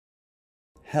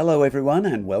Hello, everyone,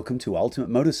 and welcome to Ultimate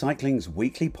Motorcycling's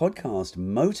weekly podcast,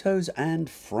 Motos and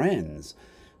Friends.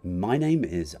 My name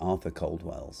is Arthur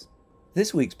Coldwells.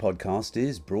 This week's podcast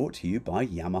is brought to you by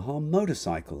Yamaha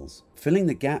Motorcycles. Filling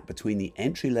the gap between the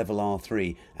entry-level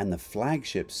R3 and the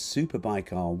flagship Superbike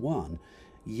R1,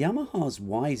 Yamaha's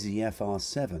YZF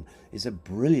R7 is a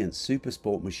brilliant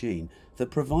supersport machine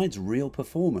that provides real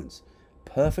performance,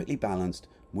 perfectly balanced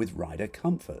with rider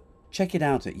comfort. Check it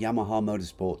out at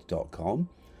yamahamotorsports.com,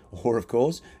 or of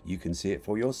course, you can see it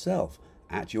for yourself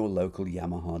at your local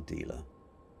Yamaha dealer.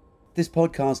 This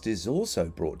podcast is also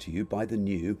brought to you by the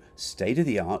new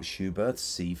state-of-the-art Schuberth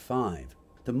C5.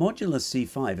 The modular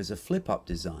C5 is a flip-up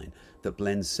design that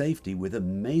blends safety with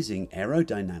amazing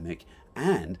aerodynamic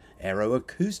and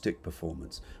aeroacoustic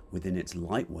performance within its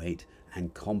lightweight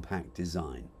and compact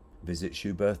design. Visit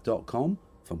Schuberth.com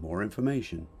for more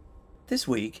information. This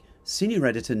week, senior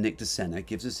editor Nick DeSena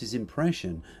gives us his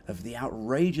impression of the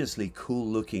outrageously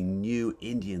cool-looking new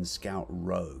Indian Scout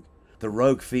Rogue. The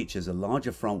Rogue features a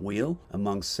larger front wheel,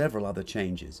 among several other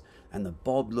changes, and the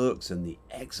bob looks and the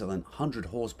excellent 100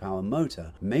 horsepower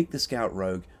motor make the Scout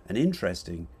Rogue an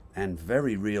interesting and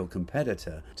very real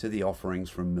competitor to the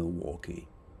offerings from Milwaukee.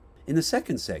 In the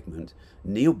second segment,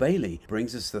 Neil Bailey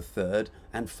brings us the third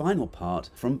and final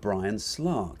part from Brian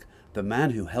Slark, the man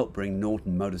who helped bring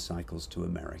Norton motorcycles to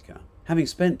America. Having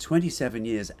spent 27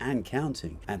 years and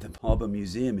counting at the Barber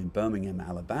Museum in Birmingham,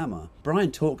 Alabama,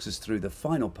 Brian talks us through the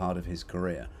final part of his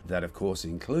career. That, of course,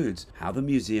 includes how the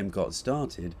museum got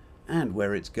started and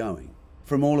where it's going.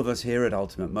 From all of us here at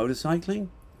Ultimate Motorcycling,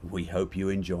 we hope you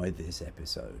enjoy this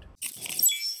episode.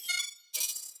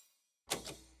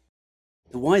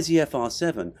 The YZF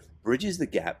R7 bridges the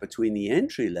gap between the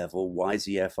entry-level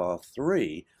YZF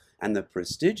R3 and the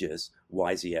prestigious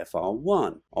YZF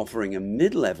R1, offering a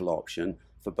mid-level option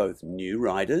for both new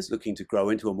riders looking to grow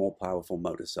into a more powerful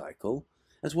motorcycle,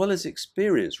 as well as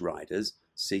experienced riders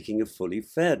seeking a fully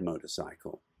fared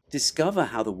motorcycle. Discover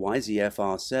how the YZF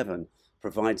R7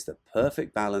 provides the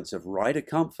perfect balance of rider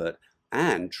comfort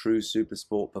and true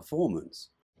supersport performance.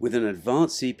 With an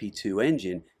advanced CP2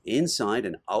 engine inside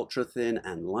an ultra-thin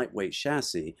and lightweight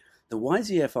chassis, the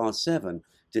YZF R7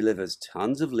 delivers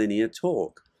tons of linear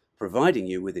torque, providing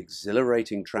you with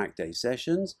exhilarating track day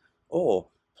sessions or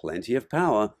plenty of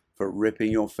power for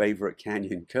ripping your favorite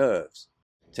canyon curves.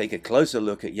 Take a closer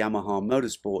look at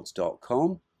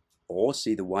yamahamotorsports.com or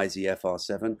see the YZF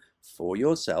R7 for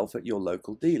yourself at your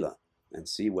local dealer and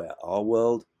see where our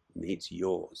world meets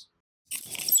yours.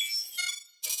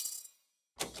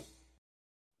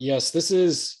 Yes, this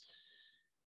is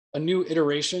a new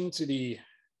iteration to the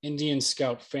Indian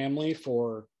Scout family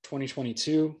for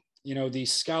 2022. You know, the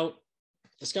Scout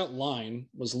line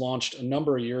was launched a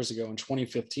number of years ago in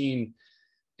 2015,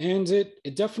 and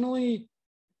it definitely,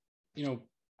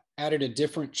 added a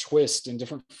different twist and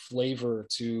different flavor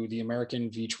to the American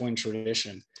V-twin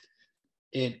tradition.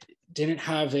 It didn't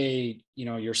have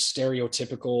your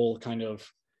stereotypical kind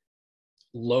of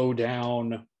low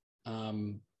down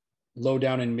and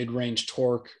mid-range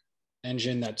torque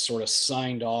engine that sort of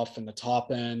signed off in the top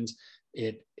end.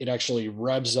 It actually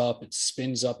revs up, it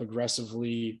spins up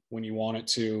aggressively when you want it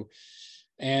to,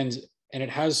 and it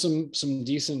has some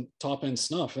decent top end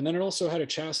snuff. And then it also had a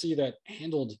chassis that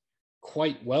handled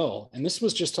quite well. And this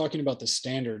was just talking about the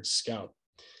standard Scout.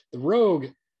 The Rogue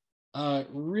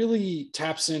really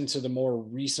taps into the more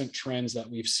recent trends that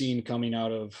we've seen coming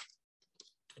out of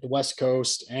the West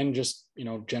Coast and just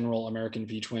general American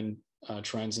V-twin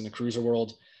trends in the cruiser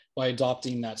world, by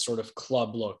adopting that sort of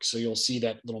club look. So you'll see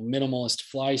that little minimalist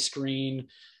fly screen,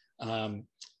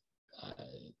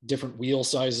 different wheel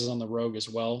sizes on the Rogue as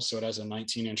well. So it has a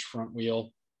 19-inch front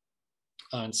wheel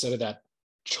instead of that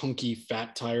chunky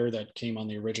fat tire that came on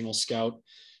the original Scout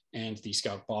and the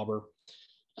Scout Bobber.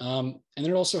 And then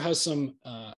it also has some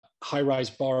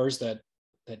high-rise bars that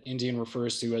Indian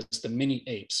refers to as the mini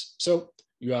apes. So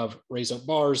you have raise-up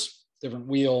bars, different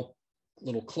wheel,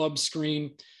 little club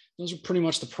screen. Those are pretty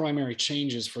much the primary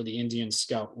changes for the Indian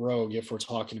Scout Rogue if we're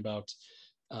talking about,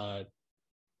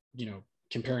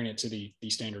 comparing it to the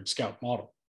standard Scout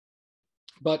model.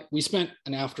 But we spent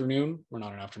a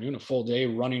full day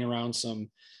running around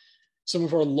some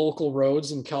of our local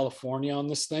roads in California on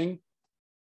this thing.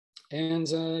 And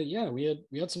we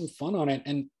had some fun on it.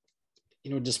 And,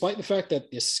 despite the fact that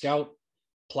the Scout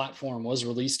platform was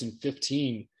released in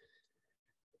 15,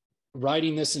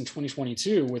 riding this in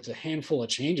 2022 with a handful of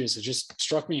changes, it just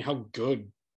struck me how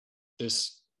good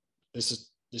this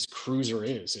cruiser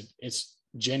is. It's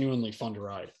genuinely fun to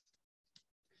ride.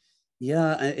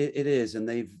 Yeah, it is, and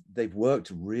they've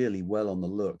worked really well on the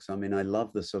looks. I mean, I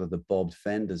love the sort of the bobbed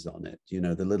fenders on it. You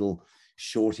know, the little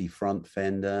shorty front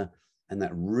fender, and that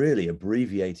really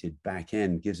abbreviated back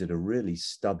end gives it a really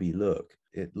stubby look.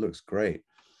 It looks great.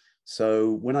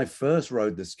 So when I first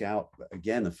rode the Scout,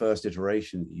 again, the first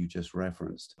iteration that you just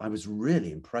referenced, I was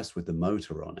really impressed with the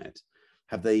motor on it.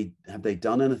 Have they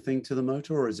done anything to the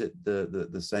motor, or is it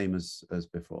the same as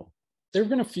before? There have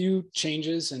been a few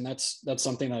changes, and that's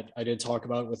something that I did talk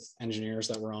about with engineers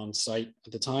that were on site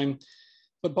at the time.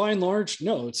 But by and large,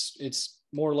 no, it's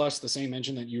more or less the same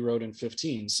engine that you rode in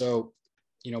 15. So,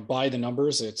 by the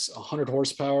numbers, it's 100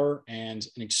 horsepower and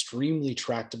an extremely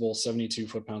tractable 72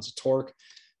 foot-pounds of torque.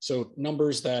 So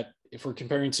numbers that, if we're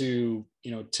comparing to,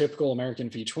 typical American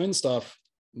V twin stuff,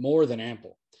 more than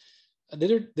ample.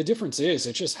 The difference is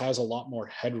it just has a lot more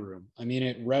headroom. I mean,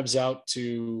 it revs out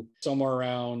to somewhere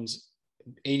around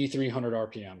 8,300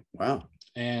 RPM. Wow.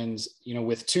 And,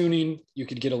 with tuning, you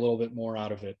could get a little bit more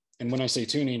out of it. And when I say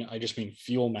tuning, I just mean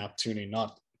fuel map tuning,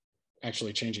 not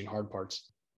actually changing hard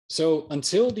parts. So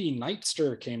until the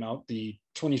Nightster came out, the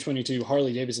 2022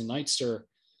 Harley Davidson Nightster,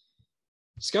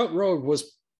 Scout Rogue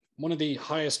was one of the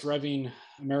highest revving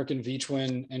American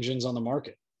V-twin engines on the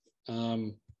market.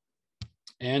 And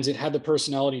it had the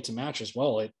personality to match as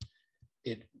well. It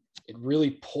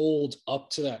really pulled up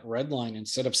to that red line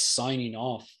instead of signing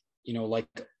off,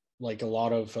 like a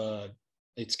lot of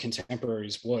its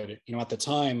contemporaries would. At the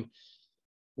time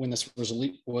when this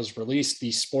was released, the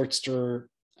Sportster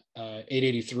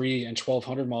 883 and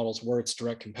 1200 models were its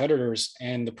direct competitors,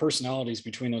 and the personalities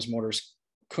between those motors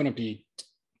couldn't be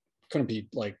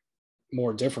like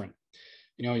more different.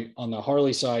 On the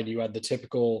Harley side, you had the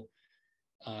typical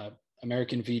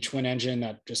American V twin engine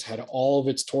that just had all of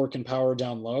its torque and power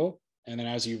down low. And then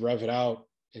as you rev it out,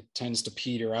 it tends to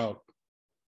peter out.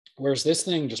 Whereas this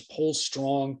thing just pulls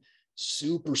strong,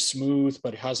 super smooth,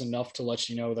 but it has enough to let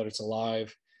you know that it's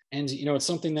alive. And, it's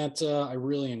something that I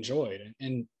really enjoyed.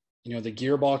 And the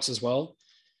gearbox as well,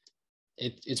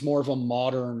 it's more of a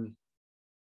modern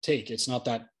take. It's not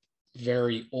that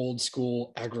very old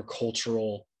school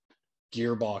agricultural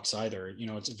gearbox either.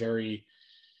 It's very,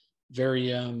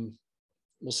 very,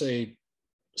 we'll say,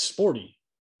 sporty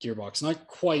gearbox, not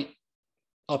quite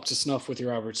up to snuff with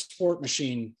your average sport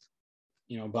machine,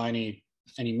 by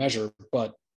any measure,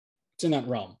 but it's in that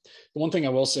realm. The one thing I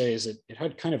will say is it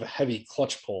had kind of a heavy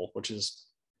clutch pull, which is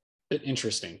a bit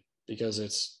interesting because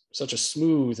it's such a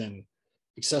smooth and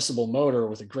accessible motor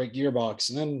with a great gearbox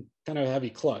and then kind of a heavy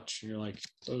clutch. And you're like,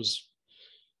 those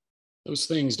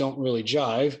things don't really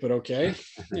jive, but okay,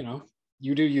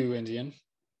 you do you, Indian.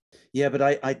 Yeah, but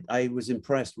I was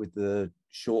impressed with the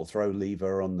short throw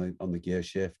lever on the gear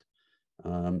shift.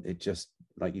 It just,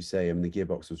 like you say, I mean, the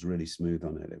gearbox was really smooth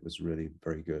on it. It was really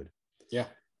very good. Yeah,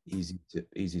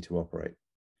 easy to operate.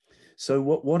 So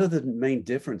what are the main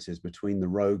differences between the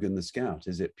Rogue and the Scout?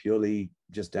 Is it purely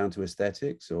just down to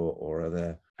aesthetics, or are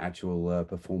there actual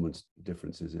performance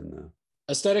differences in there?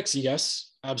 Aesthetics,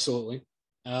 yes, absolutely.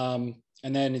 And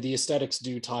then the aesthetics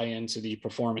do tie into the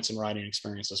performance and riding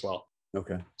experience as well.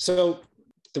 Okay. So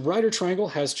the rider triangle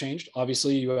has changed.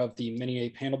 Obviously, you have the Mini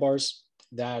Ape handlebars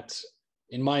that,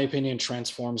 in my opinion,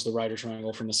 transforms the rider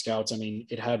triangle from the Scouts. I mean,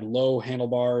 it had low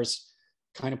handlebars,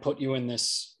 kind of put you in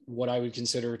this, what I would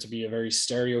consider to be a very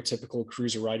stereotypical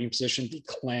cruiser riding position, the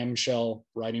clamshell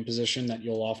riding position that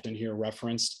you'll often hear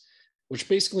referenced, which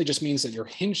basically just means that you're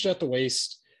hinged at the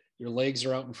waist, your legs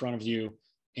are out in front of you,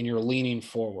 and you're leaning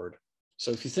forward.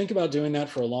 So if you think about doing that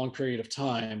for a long period of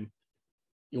time,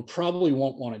 you'll probably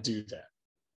won't want to do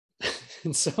that.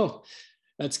 And so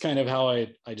that's kind of how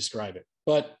I describe it.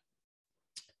 But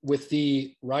with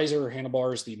the riser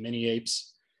handlebars, the Mini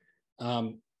Apes,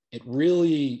 it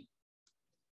really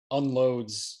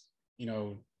unloads,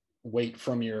 weight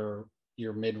from your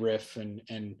midriff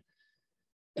and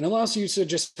allows you to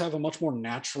just have a much more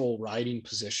natural riding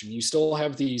position. You still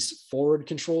have these forward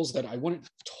controls that I wouldn't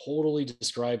totally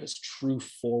describe as true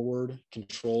forward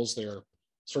controls. They're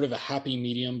sort of a happy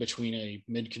medium between a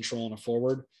mid control and a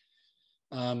forward.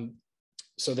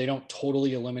 So they don't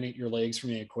totally eliminate your legs from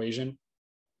the equation.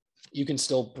 You can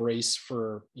still brace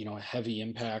for, a heavy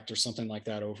impact or something like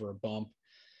that over a bump.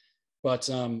 But,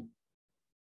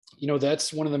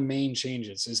 that's one of the main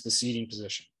changes is the seating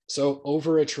position. So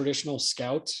over a traditional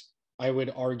Scout, I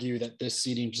would argue that this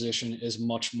seating position is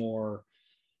much more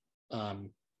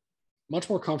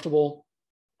comfortable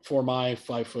for my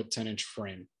 5'10"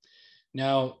 frame.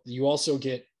 Now, you also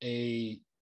get a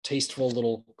tasteful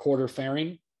little quarter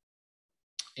fairing,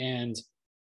 and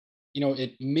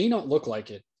it may not look like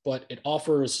it, but it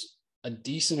offers a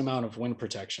decent amount of wind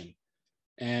protection.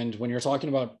 And when you're talking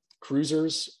about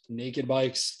cruisers, naked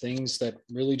bikes, things that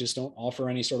really just don't offer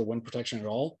any sort of wind protection at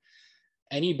all,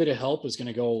 any bit of help is going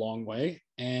to go a long way.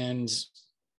 And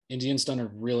Indian's done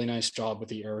a really nice job with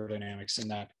the aerodynamics in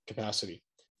that capacity.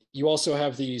 You also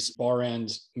have these bar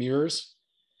end mirrors.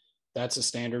 That's a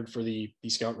standard for the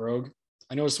Scout Rogue.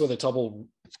 I noticed with a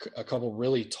couple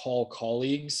really tall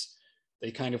colleagues,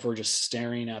 they kind of were just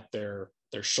staring at their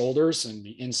shoulders and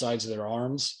the insides of their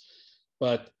arms.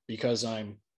 But because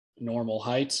I'm normal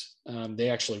height, they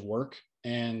actually work.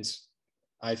 And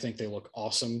I think they look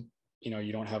awesome. You know,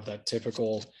 you don't have that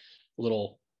typical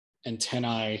little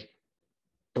antennae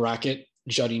bracket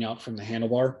jutting out from the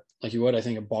handlebar like you would. I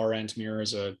think a bar end mirror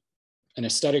is an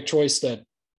aesthetic choice that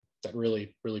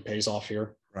really pays off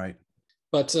here. Right.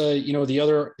 But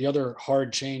the other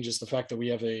hard change is the fact that we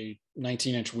have a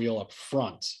 19-inch wheel up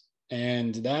front,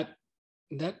 and that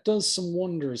does some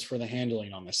wonders for the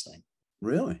handling on this thing.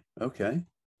 Really? Okay.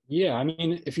 Yeah, I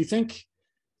mean, if you think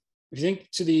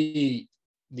to the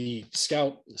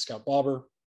Scout Bobber,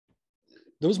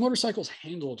 those motorcycles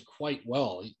handled quite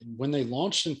well when they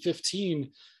launched in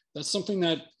 15. That's something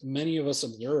that many of us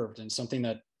observed, and something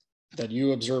that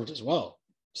you observed as well.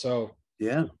 So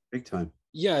yeah, big time.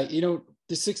 Yeah,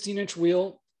 the 16-inch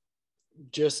wheel,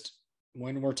 just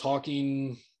when we're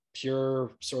talking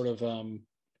pure sort of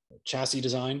chassis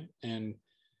design and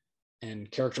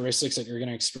characteristics that you're going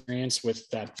to experience with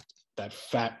that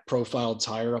fat profiled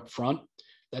tire up front,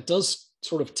 that does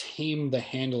sort of tame the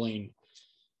handling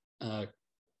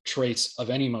traits of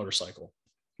any motorcycle.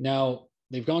 Now,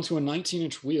 they've gone to a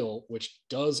 19-inch wheel, which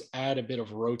does add a bit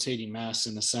of rotating mass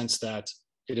in the sense that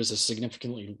it is a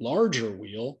significantly larger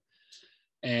wheel.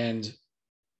 And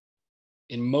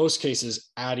in most cases,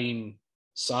 adding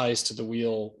size to the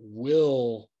wheel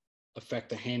will affect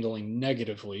the handling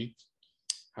negatively.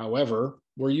 However,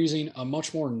 we're using a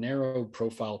much more narrow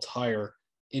profile tire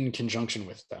in conjunction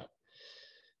with that.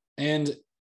 And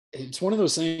it's one of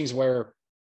those things where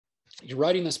you're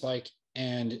riding this bike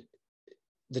and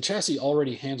the chassis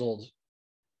already handled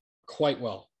quite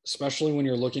well, especially when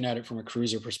you're looking at it from a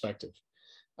cruiser perspective.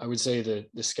 I would say that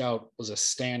the Scout was a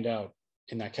standout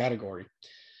in that category.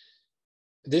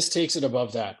 This takes it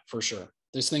above that for sure.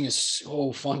 This thing is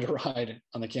so fun to ride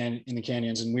on in the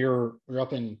canyons. And we were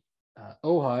up in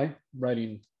Ojai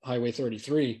riding Highway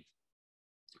 33,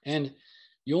 and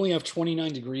you only have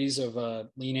 29 degrees of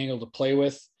lean angle to play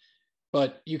with,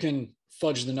 but you can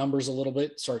fudge the numbers a little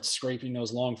bit, start scraping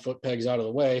those long foot pegs out of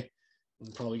the way,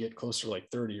 and probably get closer to like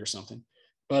 30 or something.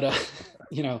 But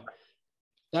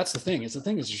that's the thing. The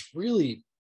thing is just really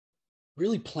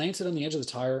planted on the edge of the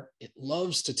tire. It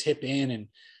loves to tip in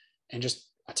and just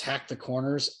attack the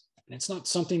corners. And it's not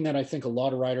something that I think a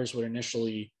lot of riders would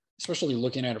initially, especially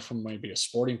looking at it from maybe a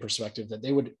sporting perspective, that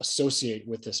they would associate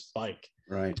with this bike.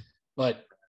 Right. But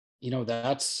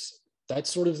that's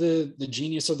sort of the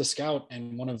genius of the Scout.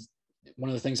 And one of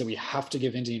the things that we have to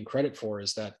give Indian credit for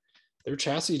is that their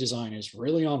chassis design is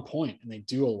really on point, and they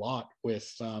do a lot with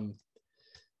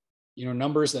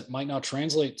numbers that might not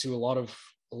translate to a lot of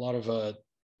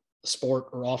sport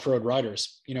or off-road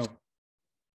riders.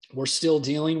 We're still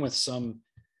dealing with some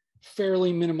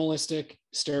fairly minimalistic,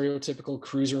 stereotypical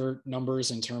cruiser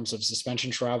numbers in terms of suspension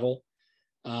travel.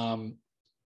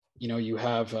 You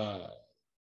have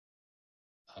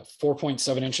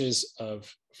 4.7 inches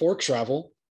of fork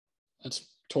travel.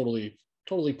 That's totally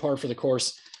par for the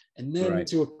course. And then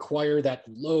to acquire that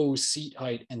low seat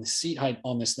height, and the seat height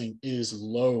on this thing is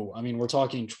low. I mean, we're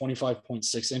talking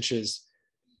 25.6 inches.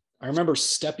 I remember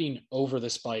stepping over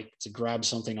this bike to grab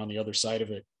something on the other side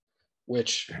of it,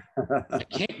 which I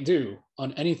can't do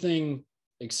on anything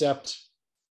except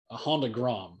a Honda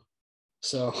Grom.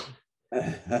 So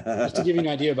just to give you an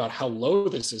idea about how low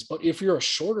this is. But if you're a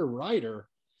shorter rider,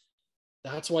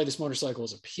 that's why this motorcycle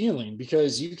is appealing,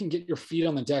 because you can get your feet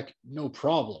on the deck, no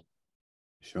problem.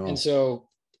 Sure. And so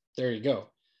there you go.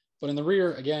 But in the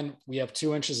rear, again, we have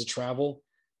 2 inches of travel.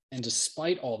 And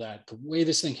despite all that, the way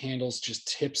this thing handles just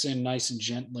tips in nice and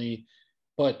gently,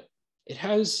 but it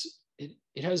has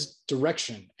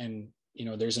direction, and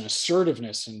there's an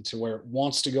assertiveness into where it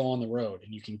wants to go on the road,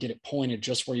 and you can get it pointed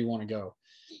just where you want to go,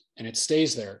 and it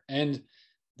stays there. And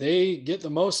they get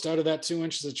the most out of that 2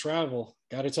 inches of travel.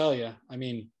 Got to tell you, I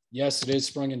mean, yes, it is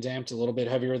sprung and damped, a little bit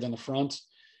heavier than the front.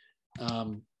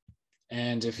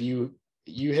 And if you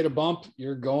hit a bump,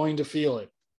 you're going to feel it.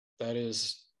 That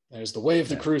is the way of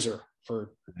the cruiser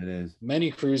for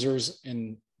many cruisers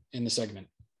in the segment.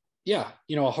 Yeah,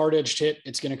 a hard-edged hit,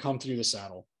 it's going to come through the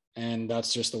saddle, and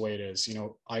that's just the way it is.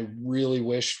 I really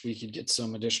wish we could get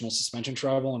some additional suspension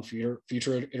travel in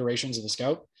future iterations of the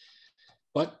Scout,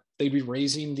 but they'd be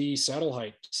raising the saddle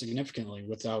height significantly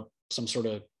without some sort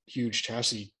of huge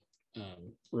chassis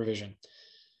revision.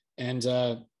 And,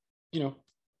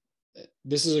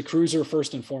 this is a cruiser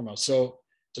first and foremost. So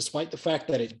despite the fact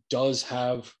that it does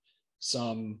have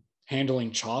some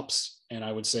handling chops, and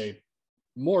I would say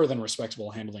more than respectable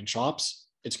handling chops,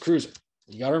 it's cruiser.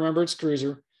 You got to remember it's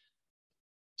cruiser.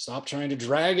 Stop trying to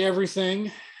drag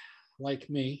everything like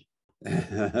me.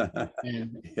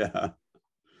 And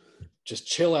just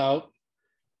chill out.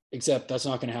 Except that's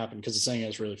not going to happen because the thing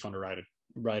is really fun to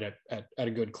ride at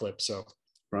a good clip. So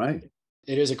right.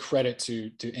 It is a credit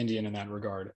to Indian in that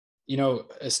regard.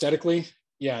 Aesthetically,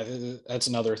 yeah, that's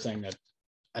another thing that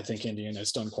I think Indian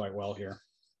has done quite well here.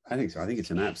 I think so. I think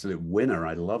it's an absolute winner.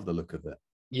 I love the look of it.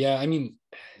 Yeah, I mean,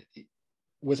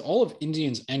 with all of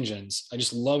Indian's engines, I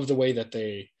just love the way that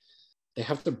they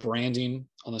have the branding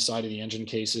on the side of the engine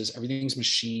cases. Everything's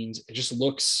machined. It just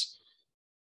looks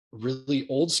really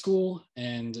old school,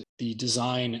 and the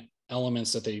design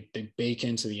elements that they bake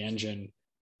into the engine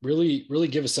really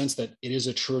give a sense that it is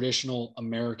a traditional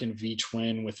American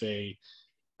V-twin with a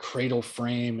cradle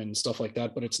frame and stuff like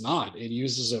that, but it's not. It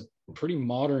uses a pretty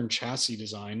modern chassis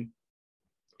design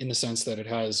in the sense that it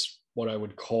has what I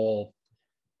would call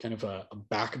kind of a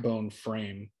backbone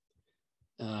frame.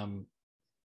 And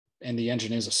the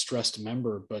engine is a stressed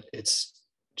member, but it's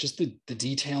just the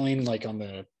detailing, like on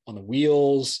the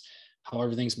wheels, how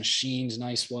everything's machined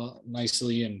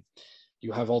nicely, and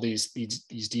you have all these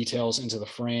details into the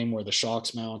frame where the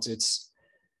shocks mount. It's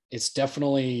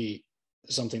definitely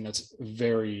something that's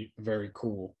very, very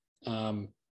cool. And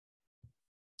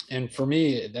for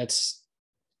me, that's,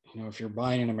 if you're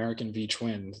buying an American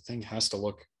V-twin, the thing has to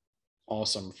look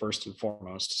awesome first and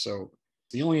foremost. So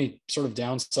the only sort of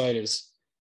downside is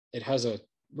it has a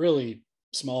really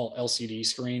small LCD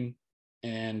screen,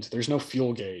 and there's no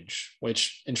fuel gauge,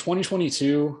 which in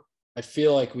 2022, I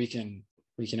feel like we can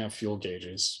have fuel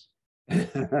gauges.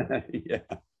 Yeah.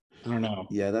 I don't know.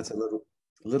 Yeah, that's a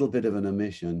little bit of an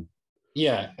omission.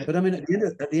 Yeah. But I mean,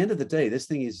 at the end of the day, this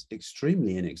thing is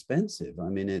extremely inexpensive. I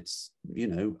mean, it's,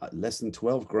 less than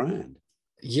 12 grand.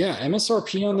 Yeah.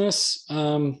 MSRP on this.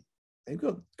 They've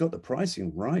got the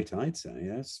pricing right, I'd say.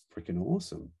 That's freaking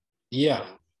awesome. Yeah.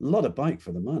 A lot of bike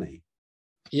for the money.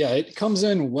 Yeah. It comes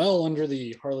in well under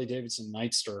the Harley Davidson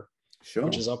Nightster, sure,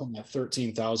 which is up in that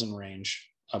 13,000 range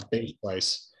of base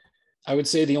price. I would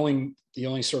say the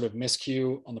only sort of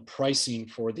miscue on the pricing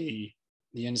for the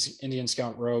Indian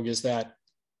Scout Rogue is that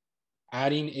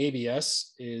adding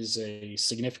ABS is a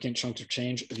significant chunk of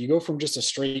change. If you go from just a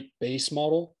straight base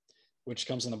model, which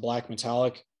comes in the black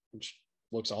metallic, which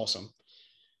looks awesome,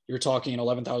 you're talking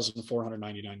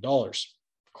 $11,499.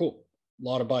 Cool. A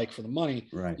lot of bike for the money.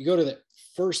 Right. You go to the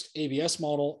first ABS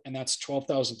model, and that's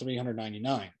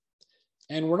 $12,399.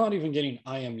 And we're not even getting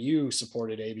IMU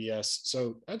supported ABS.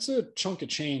 So that's a chunk of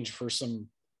change for some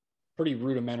pretty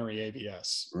rudimentary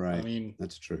ABS. Right. I mean,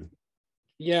 that's true.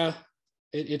 Yeah,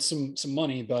 it's some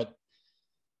money, but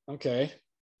okay.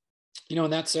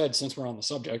 And that said, since we're on the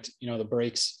subject, the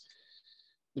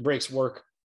brakes work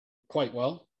quite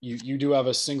well. You do have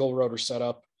a single rotor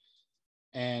setup,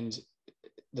 and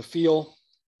the feel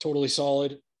totally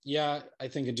solid. Yeah, I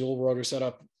think a dual rotor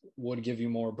setup would give you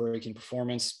more braking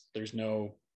performance. There's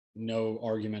no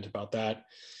argument about that.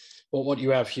 But what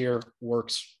you have here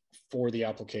works for the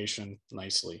application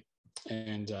nicely.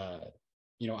 And,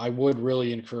 I would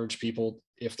really encourage people,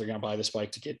 if they're going to buy this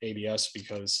bike, to get ABS,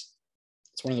 because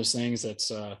it's one of those things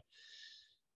that's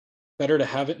better to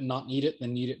have it and not need it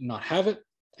than need it and not have it.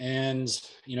 And,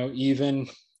 even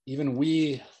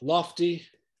we lofty,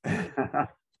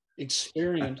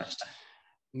 experienced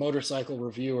motorcycle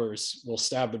reviewers will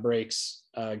stab the brakes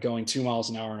going 2 miles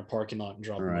an hour in a parking lot and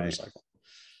drop a motorcycle.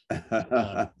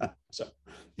 So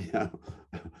yeah,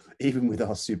 even with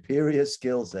our superior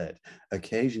skill set,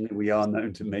 occasionally we are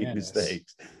known to make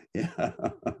mistakes. Yeah.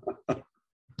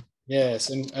 Yes,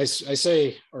 and I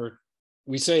say, or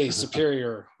we say,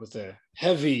 superior with a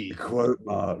heavy quote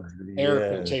mark,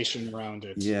 air quotation around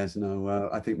it. Yes, no,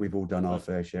 I think we've all done our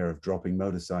fair share of dropping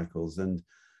motorcycles, and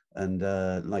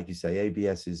like you say,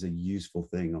 ABS is a useful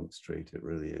thing on the street. It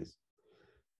really is.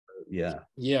 Yeah.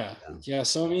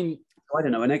 So I mean, I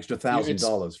don't know, an extra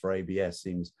 $1,000 for ABS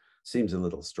seems a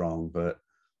little strong, but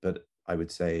I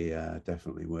would say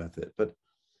definitely worth it. But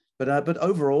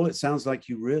overall, it sounds like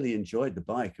you really enjoyed the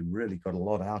bike and really got a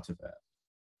lot out of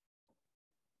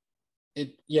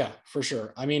it. Yeah, for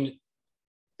sure. I mean,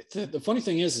 the funny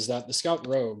thing is that the Scout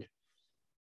Rogue,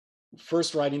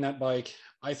 first riding that bike,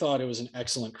 I thought it was an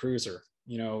excellent cruiser.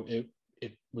 It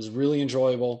was really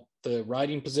enjoyable. The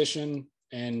riding position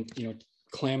and,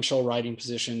 clamshell riding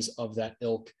positions of that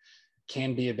ilk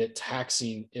can be a bit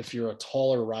taxing if you're a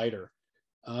taller rider.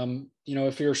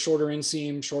 If you're a shorter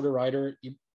inseam, shorter rider,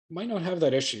 you might not have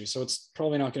that issue. So it's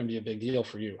probably not going to be a big deal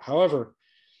for you. However,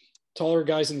 taller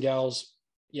guys and gals,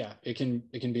 yeah, it can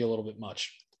be a little bit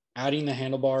much. Adding the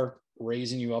handlebar,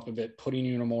 raising you up a bit, putting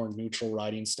you in a more neutral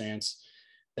riding stance,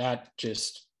 that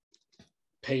just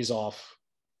pays off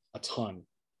a ton.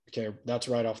 Okay, that's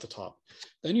right off the top.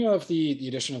 Then you have the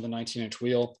addition of the 19-inch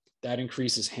wheel. That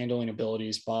increases handling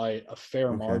abilities by a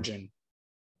fair margin.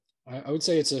 I would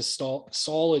say it's a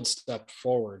solid step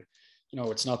forward.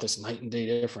 It's not this night and day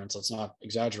difference. Let's not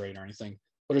exaggerate or anything,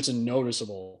 but it's a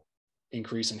noticeable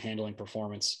increase in handling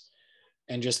performance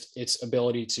and just its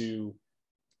ability to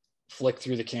flick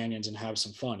through the canyons and have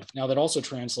some fun. Now that also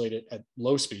translated at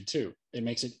low speed too. It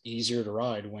makes it easier to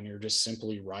ride when you're just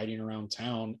simply riding around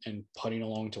town and putting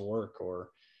along to work or,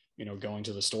 going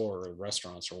to the store or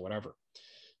restaurants or whatever.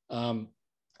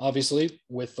 Obviously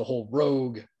with the whole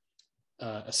rogue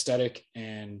aesthetic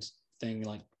and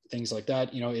things like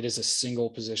that, it is a single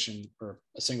position or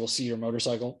a single seater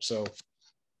motorcycle. So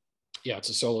yeah, it's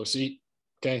a solo seat.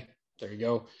 Okay, there you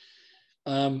go.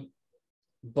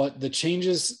 But the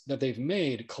changes that they've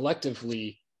made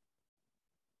collectively,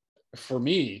 for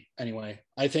me anyway,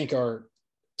 I think are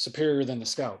superior than the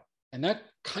Scout. And that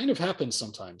kind of happens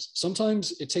sometimes.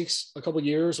 Sometimes it takes a couple of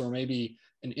years or maybe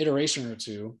an iteration or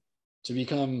two to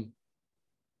become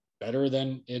better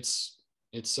than its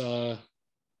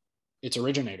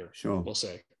originator. Sure. We'll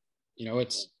say.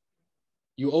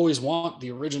 You always want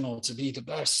the original to be the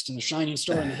best and the shining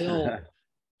star on the hill.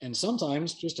 And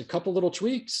sometimes just a couple little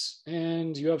tweaks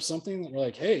and you have something that you're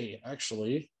like, hey,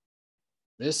 actually,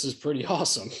 this is pretty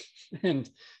awesome.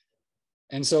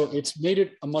 And so it's made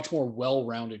it a much more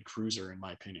well-rounded cruiser, in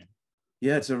my opinion.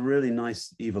 Yeah, it's a really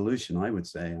nice evolution, I would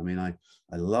say. I mean, I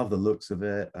love the looks of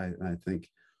it. I think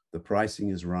the pricing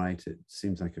is right. It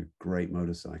seems like a great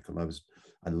motorcycle.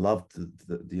 I loved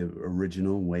the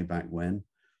original way back when.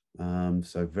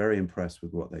 So very impressed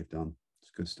with what they've done. It's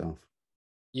good stuff.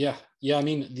 Yeah. I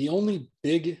mean, the only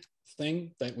big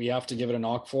thing that we have to give it a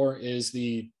knock for is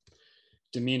the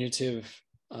diminutive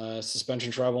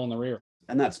suspension travel in the rear.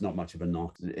 And that's not much of a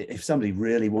knock. If somebody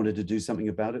really wanted to do something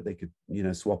about it, they could,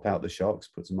 swap out the shocks,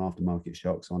 put some aftermarket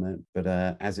shocks on it. But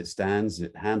as it stands,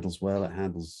 it handles well. It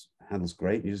handles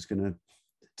great. You're just going to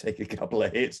take a couple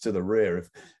of hits to the rear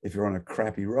if you're on a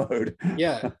crappy road.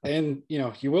 Yeah, and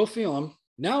you will feel them.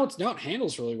 Now it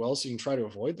handles really well, so you can try to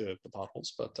avoid the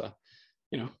potholes. But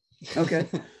Okay.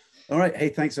 All right. Hey,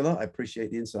 thanks a lot. I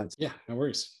appreciate the insights. Yeah, no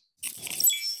worries.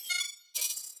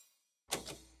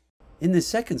 In this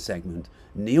second segment,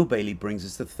 Neil Bailey brings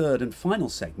us the third and final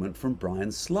segment from Brian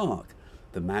Slark,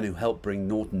 the man who helped bring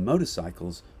Norton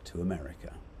motorcycles to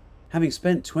America. Having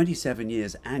spent 27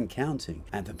 years and counting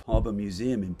at the Barber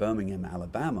Museum in Birmingham,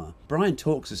 Alabama, Brian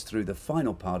talks us through the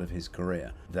final part of his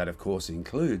career. That, of course,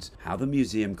 includes how the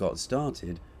museum got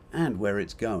started and where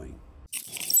it's going.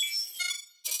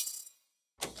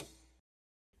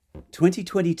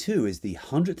 2022 is the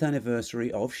 100th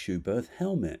anniversary of Schuberth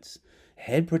helmets,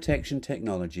 head protection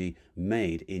technology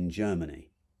made in Germany.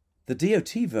 The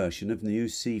DOT version of the new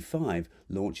C5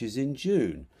 launches in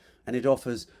June, and it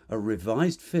offers a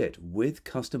revised fit with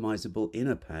customizable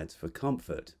inner pads for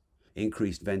comfort,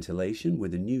 increased ventilation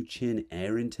with a new chin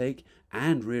air intake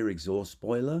and rear exhaust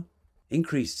spoiler,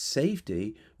 increased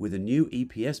safety with a new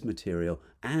EPS material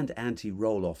and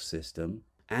anti-roll-off system,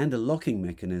 and a locking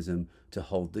mechanism to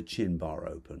hold the chin bar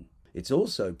open. It's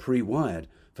also pre-wired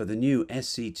for the new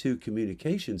SC2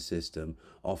 communication system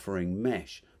offering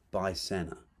mesh by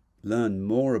Sena. Learn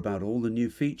more about all the new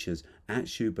features at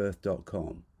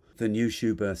Schuberth.com. The new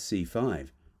Schuberth C5,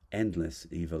 endless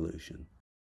evolution.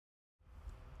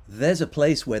 There's a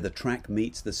place where the track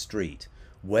meets the street,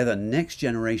 where the next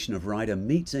generation of rider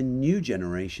meets a new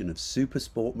generation of super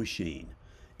sport machine.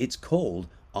 It's called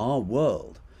Our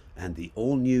World, and the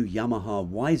all-new Yamaha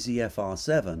YZF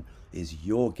R7 is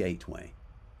your gateway.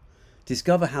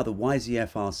 Discover how the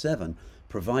YZF R7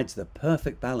 provides the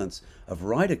perfect balance of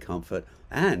rider comfort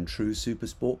and true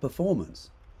supersport performance.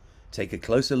 Take a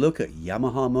closer look at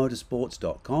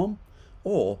YamahaMotorsports.com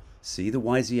or see the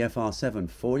YZF R7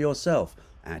 for yourself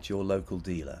at your local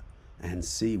dealer and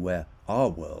see where our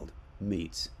world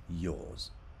meets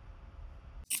yours.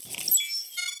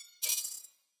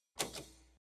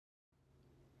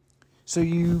 So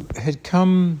you had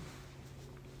come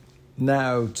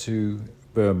now to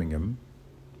Birmingham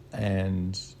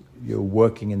and you're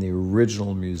working in the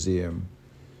original museum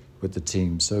with the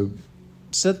team. So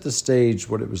set the stage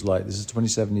what it was like. This is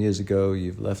 27 years ago.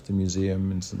 You've left the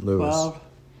museum in St. Louis. Well,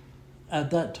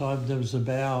 at that time there was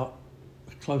about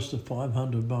close to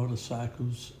 500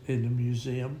 motorcycles in the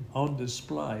museum on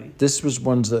display. This was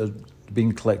ones that had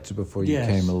been collected before you Yes,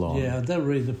 came along. Yeah, they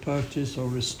were either purchased or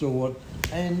restored,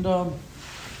 and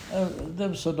there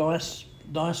were some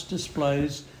nice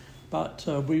displays, but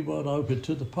we weren't open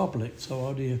to the public, so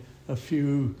only a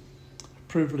few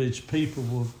privileged people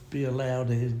would be allowed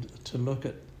in to look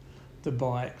at the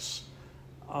bikes.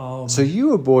 So you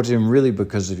were brought in really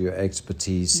because of your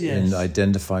expertise Yes. in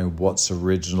identifying what's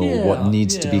original, what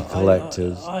needs to be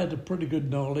collected. I had a pretty good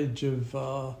knowledge of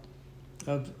all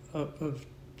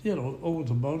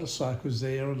the motorcycles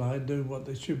there, and I knew what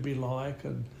they should be like,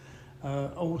 and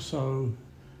also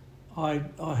I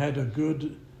had a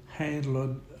good handle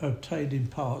on obtaining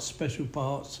parts, special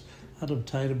parts,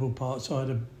 unobtainable parts. So I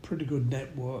had a pretty good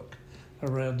network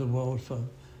around the world for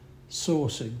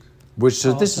sourcing.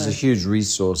 So this is a huge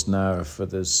resource now for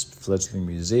this fledgling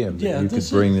museum, that you could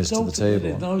bring this to the table.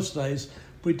 In those days,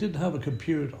 we didn't have a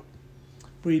computer.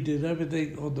 We did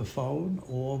everything on the phone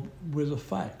or with a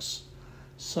fax.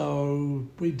 So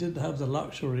we didn't have the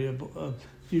luxury of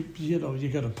you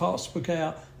got a parts book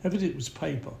out, everything was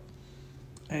paper.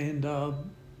 And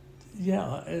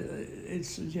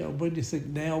it's when you think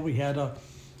now we had a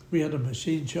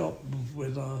machine shop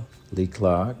with a Lee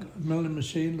Clark. milling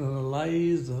machine and a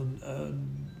lathe and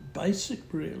basic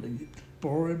really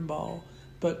boring bar,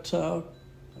 but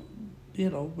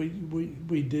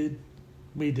we did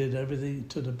everything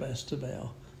to the best of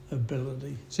our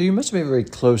ability. So you must have been a very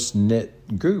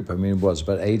close-knit group. I mean, what's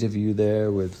about 8 of you there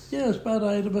with... Yeah, it's about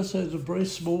 8 of us. It's a very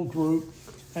small group,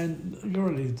 and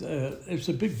really, it's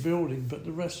a big building, but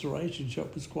the restoration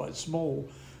shop was quite small.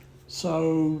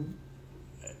 So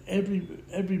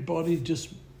everybody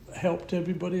just helped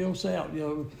everybody else out.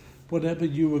 Whatever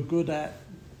you were good at,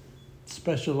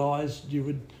 specialised, you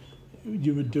would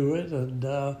do it, and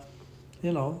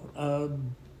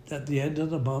at the end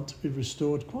of the month, we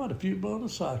restored quite a few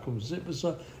motorcycles. It was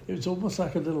almost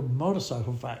like a little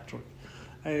motorcycle factory,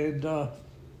 and. But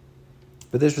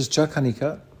this was Chuck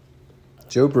Honeycutt,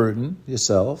 Joe Bruton,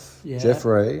 yourself, Yeah. Jeff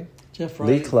Ray,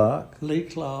 Lee Clark.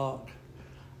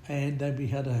 And then we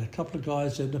had a couple of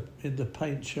guys in the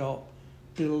paint shop,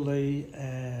 Bill Lee,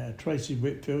 Tracy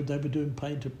Whitfield. They were doing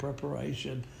painter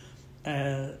preparation.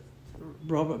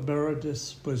 Robert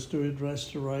Meredith was doing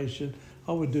restoration.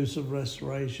 I would do some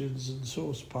restorations and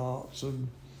source parts and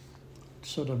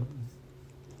sort of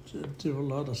do a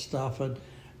lot of stuff. And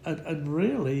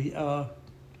really,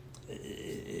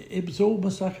 it was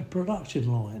almost like a production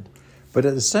line. But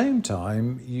at the same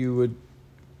time,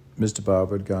 Mr.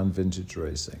 Barber had gone vintage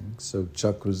racing. So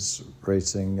Chuck was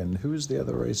racing, and who was the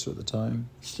other racer at the time?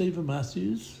 Stephen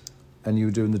Matthews. And you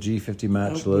were doing the G50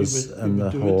 Matchless we and were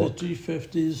the doing Hawk. the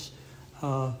G50s.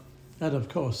 And of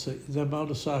course, the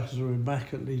motorcycles are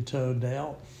immaculately turned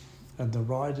out, and the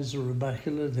riders are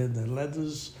immaculate in their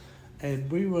leathers.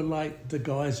 And we were like the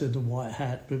guys in the white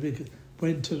hat. We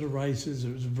went to the races.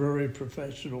 It was very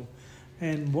professional.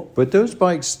 But those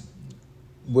bikes,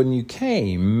 when you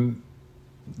came,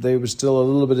 they were still a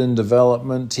little bit in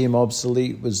development. Team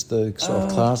Obsolete was the sort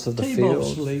of class of the Team field.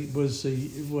 Obsolete was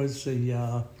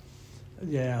the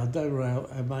they were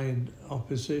our main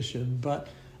opposition. But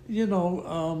we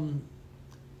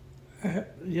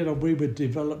would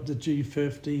develop the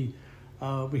G50.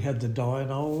 We had the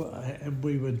dyno, and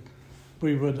we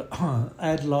would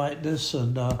add lightness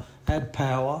and add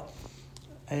power,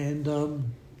 and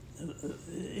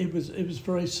it was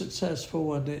very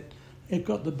successful, and it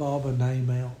got the Barber name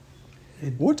out. To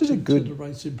the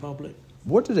racing public?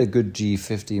 What did a good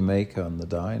G50 make on the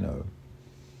dyno?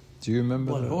 Do you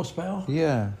remember? What, horsepower?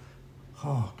 Yeah.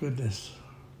 Oh goodness.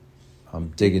 I'm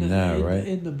digging right?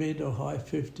 In the mid or high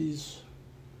 50s.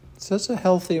 So that's a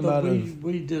healthy amount of...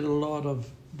 We did a lot of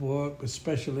work with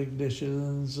special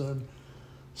ignitions and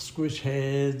squish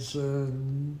heads,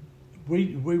 and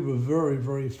we were very,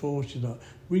 very fortunate.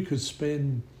 We could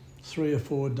spend 3 or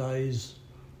 4 days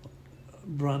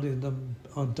running them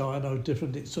on dyno,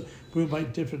 we'll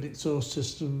make different exhaust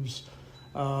systems,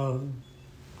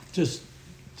 just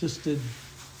did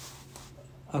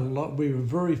a lot. We were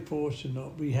very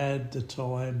fortunate. We had the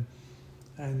time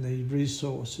and the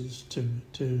resources to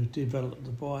develop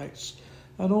the bikes.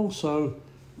 And also,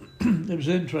 it was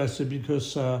interesting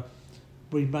because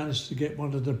we managed to get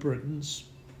one of the Britons,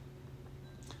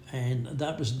 and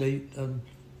that was neat. And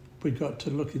we got to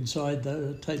look inside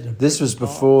take the... This was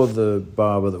before the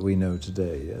Barber that we know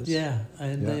today, yes? Yeah,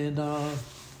 and then...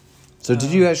 So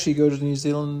did you actually go to New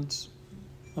Zealand?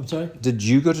 I'm sorry? Did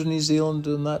you go to New Zealand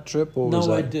on that trip? Or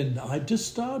No, I didn't. I just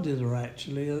started there,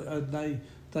 actually, and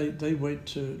they went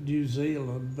to New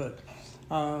Zealand. But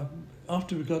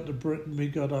after we got to Britain, we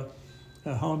got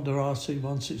a Honda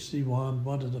RC161,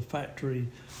 one of the factory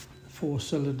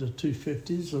 4-cylinder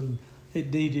 250s, and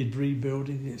it needed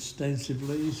rebuilding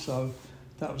extensively. So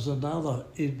that was another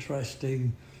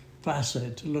interesting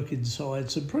facet to look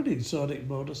inside some pretty exotic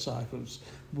motorcycles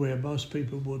where most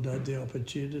people wouldn't have the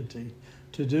opportunity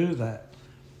to do that.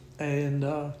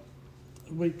 And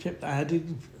we kept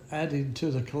adding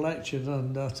to the collection,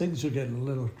 and things were getting a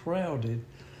little crowded.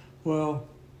 Well,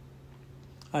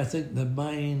 I think the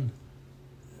main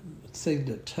thing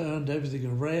that turned everything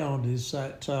around is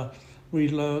that we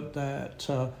learned that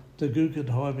the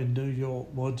Guggenheim in New York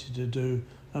wanted to do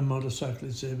a motorcycle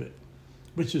exhibit,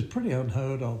 which is pretty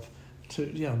unheard of.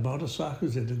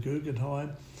 Motorcycles in the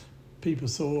Guggenheim. People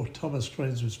thought Thomas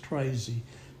Krenz was crazy,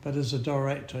 but as a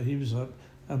director, he was a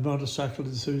motorcycle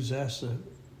enthusiast that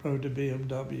rode a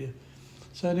BMW.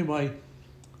 So anyway,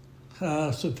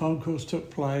 some phone calls took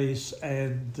place,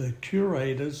 and the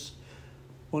curators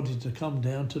wanted to come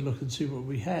down to look and see what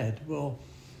we had. Well,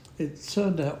 it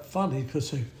turned out funny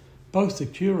because both the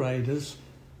curators,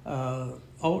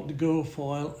 Alton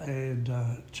Gurfeil and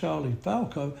Charlie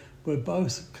Falco, were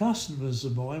both customers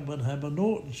of mine when I had my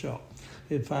Norton shop.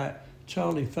 In fact,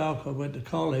 Charlie Falco went to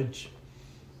college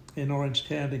in Orange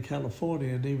County,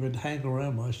 California, and he would hang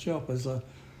around my shop as a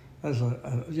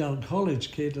young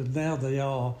college kid, and now they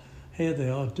are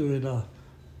doing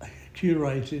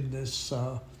curating this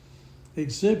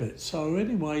exhibit. So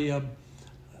anyway,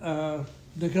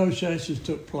 negotiations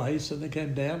took place, and they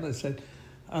came down. They said,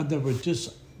 and they were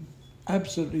just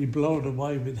absolutely blown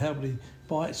away with how many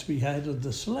bikes we had and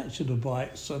the selection of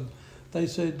bikes. And they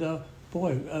said,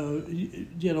 "Boy,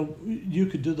 you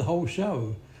could do the whole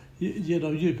show.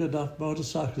 You've got enough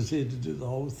motorcycles here to do the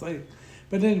whole thing."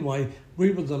 But anyway,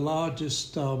 we were the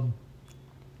largest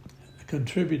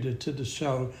contributor to the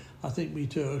show. I think we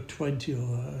took 20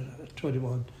 or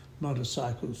 21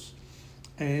 motorcycles.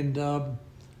 And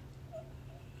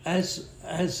as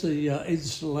the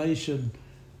installation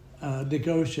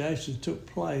negotiations took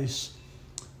place,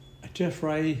 Jeff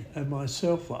Ray and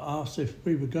myself were asked if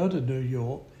we would go to New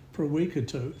York for a week or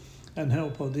two and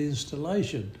help on the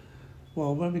installation.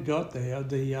 Well, when we got there,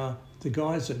 the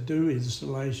guys that do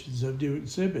installations of new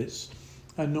exhibits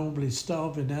are normally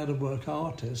starving out of work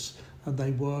artists, and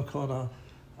they work on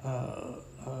a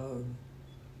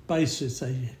basis.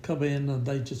 They come in and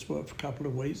they just work for a couple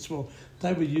of weeks. Well,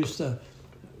 they were used to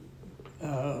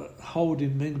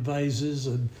holding Ming vases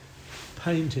and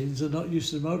paintings and not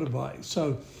used to motorbikes.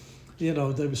 So, they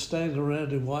were standing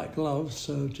around in white gloves.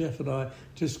 So Jeff and I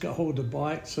just got hold of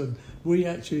bikes, and we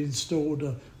actually installed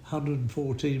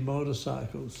 114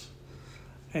 motorcycles.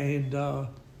 And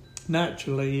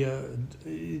naturally,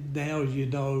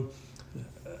 now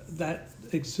that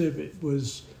exhibit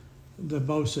was the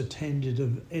most attended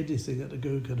of anything at the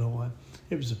Guggenheim.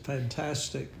 It was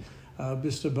fantastic.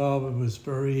 Mr. Barber was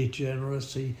very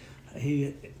generous.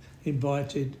 He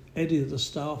invited any of the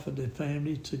staff and their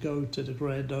family to go to the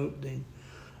grand opening.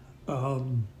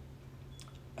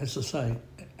 As I say,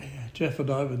 Jeff and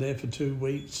I were there for 2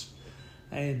 weeks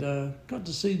and got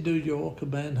to see New York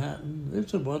and Manhattan. It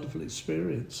was a wonderful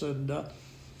experience. And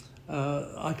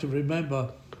I can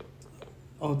remember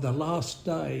on the last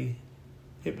day,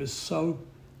 it was so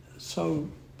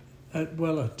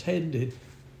well attended.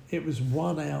 It was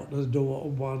one out the door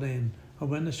on one end. And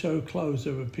when the show closed,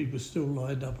 there were people still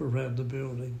lined up around the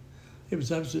building. It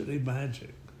was absolutely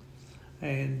magic.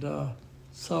 And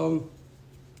so,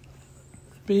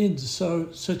 being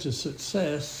such a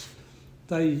success,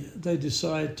 they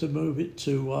decided to move it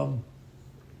to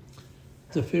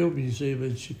the Field Museum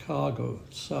in Chicago.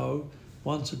 So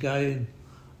once again,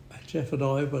 Jeff and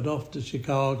I went off to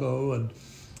Chicago, and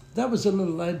that was a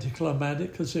little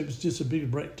anticlimactic because it was just a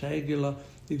big rectangular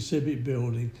exhibit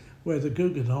building where the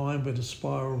Guggenheim with a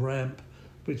spiral ramp,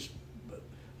 which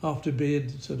after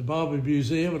being to the Barber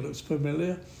Museum, it looks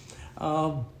familiar.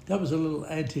 That was a little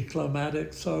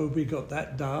anticlimactic, so we got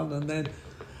that done. And then,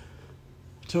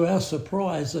 to our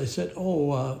surprise, they said,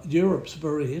 Europe's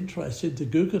very interested. The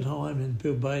Guggenheim in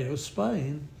Bilbao,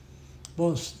 Spain,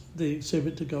 wants the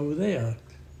exhibit to go there.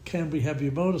 Can we have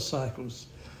your motorcycles?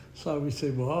 So we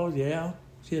said, well, yeah,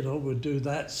 we'll do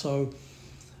that. So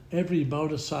every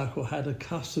motorcycle had a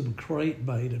custom crate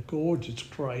made, a gorgeous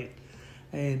crate.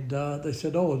 And they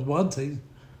said, one thing,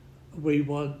 we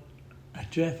want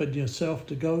Jeff and yourself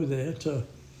to go there to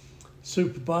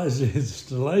supervise the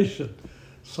installation.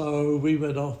 So we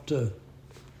went off to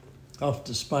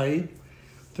Spain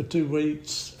for 2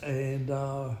 weeks, and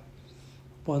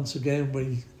once again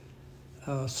we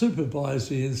supervised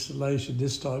the installation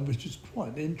this time, which was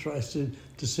quite interesting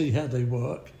to see how they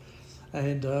work.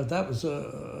 And that was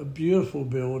a beautiful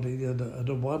building and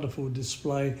a wonderful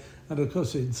display. And of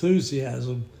course, the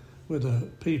enthusiasm with the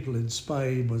people in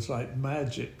Spain was like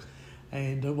magic.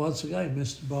 And once again,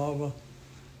 Mr. Barber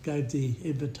gave the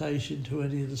invitation to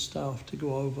any of the staff to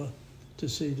go over to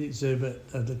see the exhibit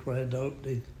at the grand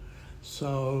opening.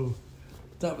 So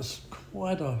that was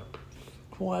quite a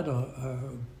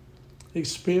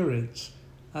experience.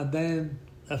 And then,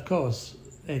 of course,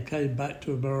 it came back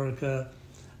to America,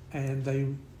 and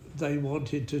they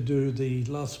wanted to do the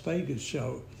Las Vegas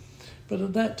show. But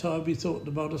at that time, we thought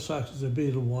the motorcycles had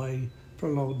been away for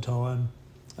a long time.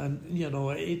 And, you know,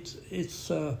 it's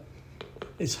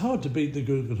hard to beat the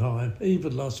Guggenheim,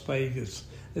 even Las Vegas.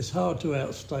 It's hard to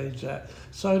outstage that.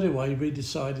 So anyway, we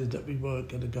decided that we weren't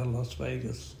going to go to Las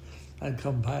Vegas and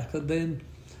come back. And then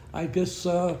I guess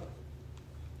Mr.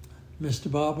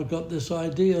 Barber got this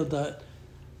idea that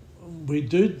we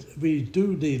do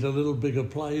need a little bigger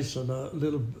place and a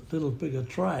little bigger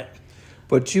track.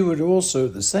 But you had also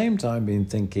at the same time been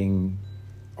thinking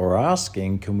or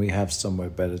asking, can we have somewhere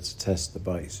better to test the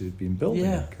bikes you've been building,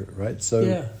 Yeah. right?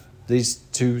 So these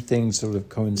two things sort of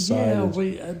coincided.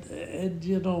 Yeah, and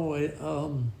you know, it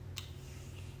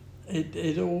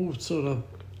all sort of,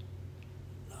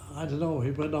 I don't know,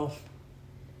 it went off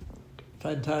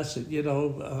fantastic. You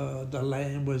know, the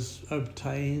land was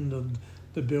obtained and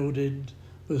the building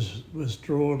was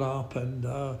drawn up, and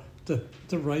the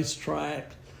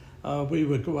racetrack. We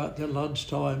would go out there lunch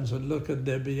times and look, and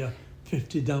there'd be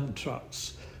 50 dump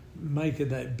trucks making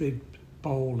that big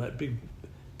bowl, that big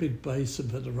basin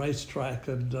for the racetrack,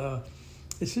 and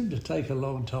it seemed to take a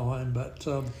long time, but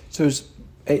so it's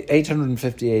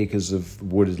 850 acres of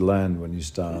wooded land when you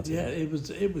started. Yeah, it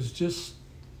was just,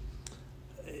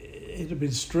 it had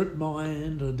been strip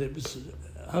mined, and it was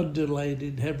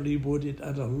undulated, heavily wooded,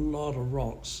 and a lot of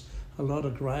rocks, a lot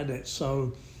of granite.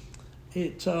 So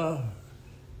it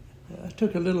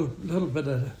took a little bit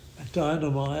of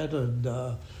dynamite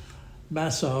and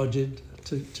massaging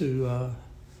to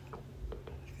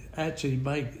actually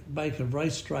make a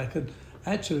racetrack. And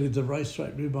actually, the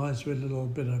racetrack reminds me a little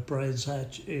bit of Brands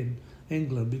Hatch in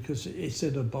England, because it's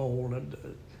in a bowl, and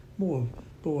more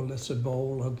or less a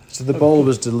bowl. And so the bowl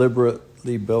was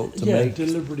deliberately built to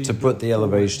deliberately to put the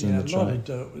elevation in the track. A lot track. of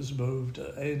dirt was moved,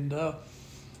 and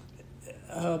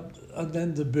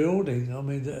then the building. I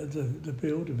mean, the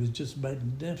building was just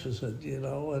magnificent, you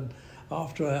know. And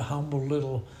after our humble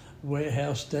little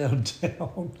warehouse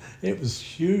downtown, it was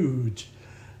huge,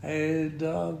 and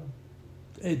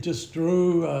it just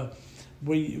drew.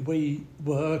 We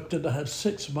worked, and I had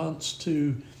 6 months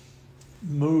to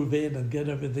move in and get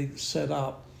everything set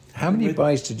up. How many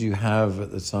bikes did you have at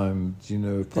the time? Do you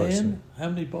know approximately? Then, how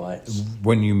many bikes?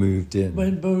 When you moved in?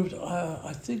 When moved,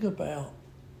 I think about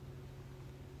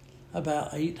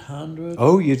 800.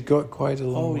 Oh, you'd got quite a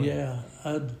long way. Yeah,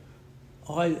 and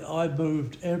I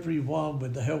moved every one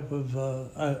with the help of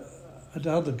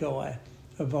another guy,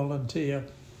 a volunteer.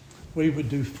 We would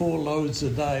do 4 loads a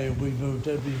day, and we moved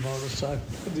every motorcycle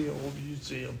to the old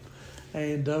museum.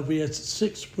 And we had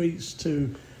 6 weeks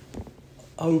to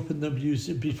open the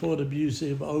museum, before the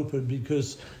museum opened,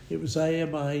 because it was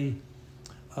AMA,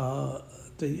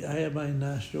 the AMA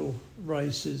National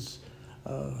Races,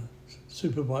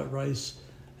 Superbike race,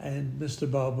 and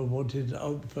Mr. Barber wanted to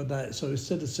open for that. So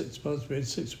instead of 6 months, we had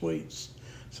 6 weeks.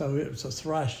 So it was a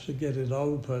thrash to get it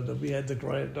open, and we had the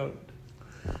grand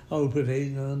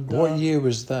opening. And what year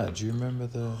was that? Do you remember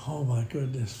the? Oh my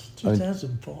goodness,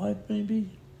 2005 maybe.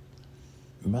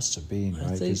 It must have been,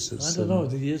 right? I don't know.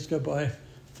 The years go by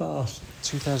fast.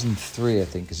 2003, I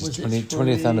think, because it's Was it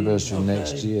 20th anniversary okay.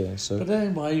 next year. So, But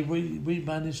anyway, we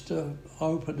managed to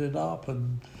open it up,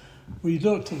 and we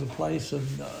looked at the place, and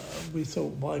we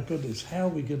thought, my goodness, how are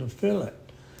we going to fill it?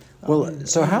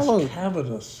 So how long?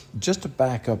 Cavernous. Just to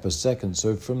back up a second,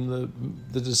 so from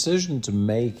the decision to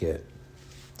make it,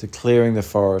 to clearing the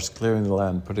forest, clearing the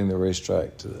land, putting the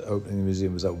racetrack, to opening the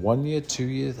museum, was that 1 year, 2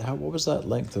 years? What was that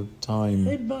length of time?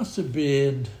 It must have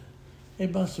been a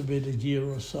year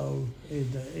or so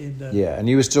in the Yeah, and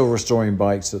you were still restoring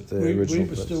bikes at the original We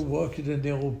were place. still working in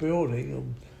the old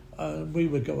building, and we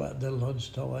would go out there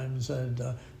lunch times and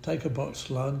take a box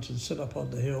lunch and sit up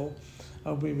on the hill,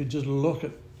 and we would just look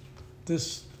at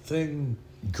this thing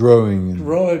growing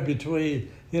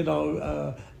between,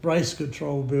 race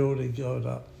control building going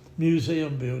up,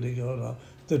 museum building going up,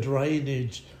 the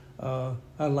drainage, a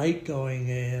lake going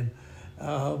in,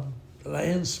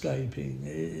 landscaping.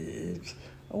 It's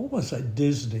almost like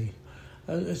Disney.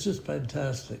 It's just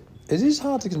fantastic. It is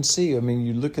hard to conceive. I mean,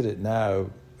 you look at it now,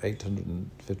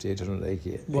 850,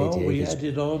 880 Well, we acres.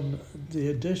 added on the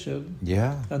addition,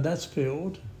 Yeah. and that's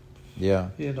filled. Yeah.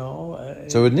 You know.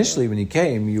 So initially, when you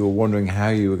came, you were wondering how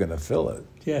you were going to fill it.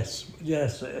 Yes.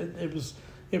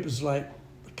 It was like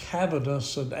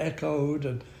cavernous and echoed,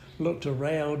 and looked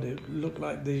around. It looked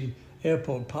like the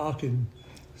airport parking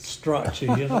structure.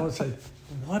 You know, it's like,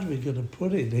 what are we going to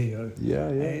put in here? Yeah.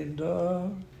 And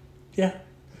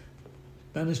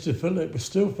managed to fill it. We're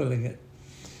still filling it.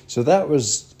 So that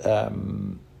was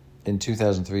in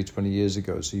 2003, 20 years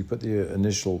ago. So you put the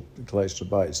initial collection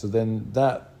of bikes.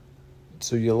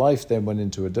 So your life then went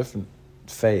into a different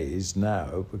phase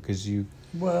now, because you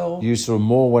sort of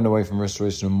more went away from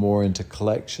restoration and more into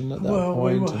collection at that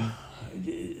point.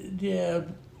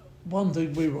 One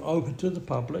thing, we were open to the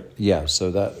public. Yeah,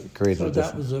 so that created. So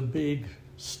that was a big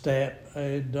step,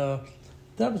 and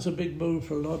that was a big move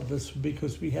for a lot of us,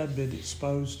 because we had been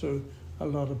exposed to a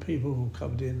lot of people who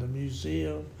come in the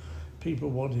museum. People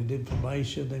wanted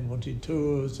information, they wanted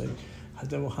tours,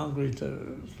 they were hungry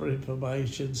for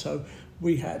information. So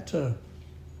we had to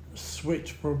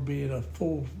switch from being a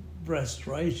full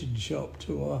restoration shop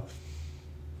to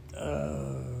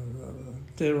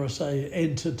dare I say,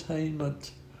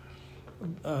 entertainment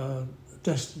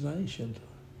destination.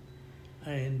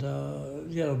 And,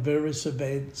 various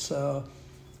events.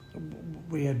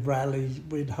 We had rallies,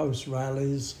 we'd host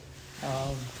rallies.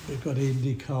 We've got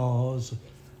Indy cars.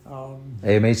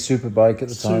 AMA Superbike at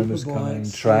the time was coming,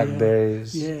 track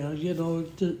days. Yeah,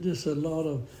 just a lot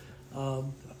of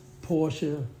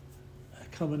Porsche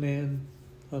coming in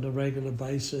on a regular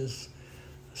basis.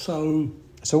 So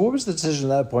what was the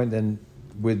decision at that point then,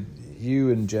 with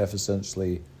you and Jeff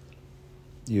essentially,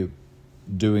 you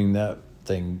doing that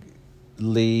thing?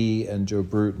 Lee and Joe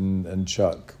Bruton and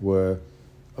Chuck were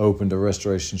opened a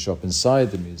restoration shop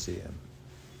inside the museum.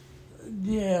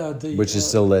 Yeah, which is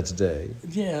still there today.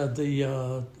 Yeah,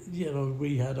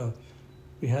 we had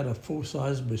a full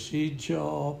size machine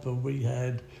shop, and we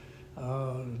had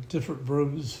different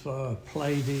rooms for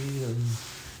plating and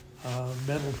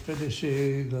metal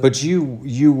finishing. But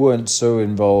you weren't so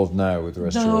involved now with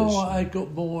restoration. No, I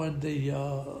got more in the.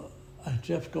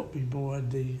 Jeff got me more in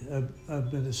the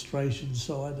administration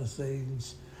side of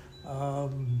things,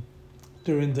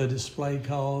 doing the display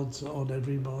cards on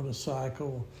every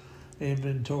motorcycle,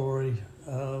 inventory,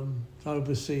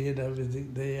 overseeing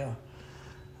everything there.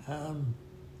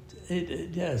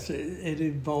 It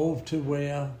evolved to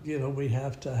where we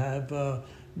have to have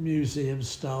museum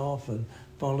staff and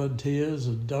volunteers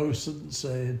and docents,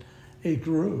 and it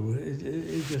grew.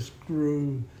 It just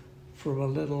grew from a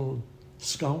little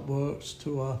skunk works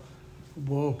to a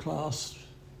world-class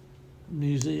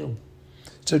museum.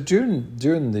 So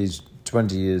during these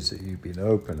 20 years that you've been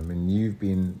open, I mean, you've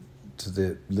been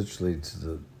literally to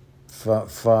the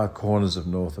far corners of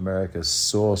North America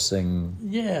sourcing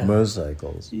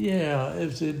motorcycles. Yeah,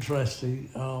 it's interesting.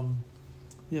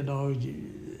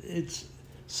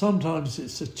 Sometimes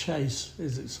it's the chase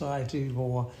is exciting,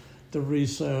 or the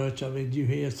research. I mean, you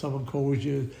hear someone calls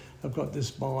you, I've got this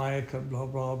bike and blah,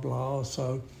 blah, blah.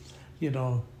 So,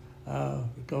 go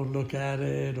look at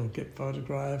it or get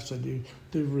photographs, and you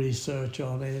do research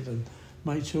on it and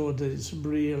make sure that it's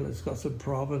real, it's got some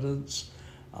provenance.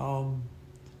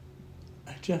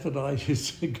 Jeff and I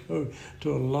used to go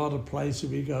to a lot of places.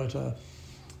 We go to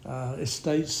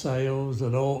estate sales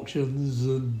and auctions,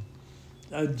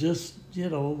 and just,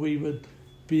 we would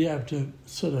be able to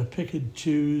sort of pick and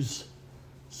choose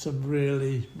some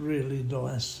really, really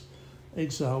nice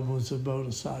examples of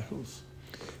motorcycles.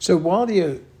 So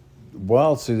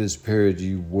while through this period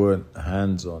you weren't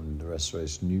hands-on in the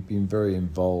restoration, you've been very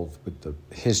involved with the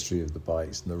history of the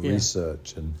bikes and the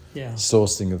research and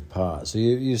sourcing of parts. So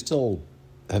you still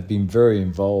have been very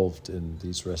involved in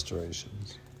these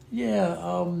restorations.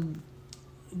 I've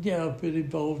been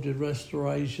involved in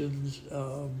restorations,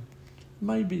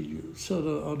 maybe sort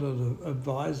of on an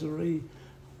advisory.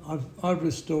 I've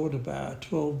restored about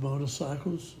 12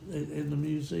 motorcycles in the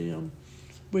museum,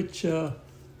 which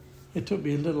it took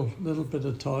me a little bit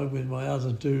of time with my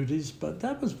other duties, but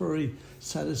that was very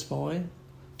satisfying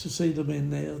to see them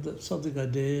in there. That's something I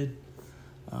did.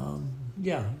 I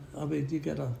mean, you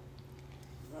get a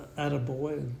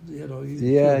attaboy,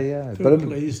 you feel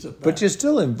pleased at that. But you're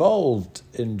still involved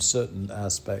in certain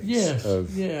aspects. Yes,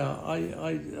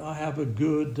 I have a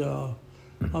good.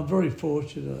 I'm very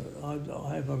fortunate.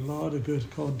 I have a lot of good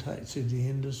contacts in the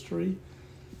industry,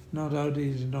 not only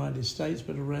in the United States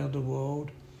but around the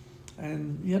world.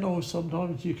 And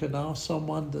sometimes you can ask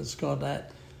someone that's got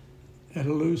that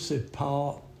elusive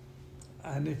part,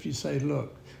 and if you say,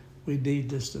 look, we need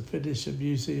this to finish a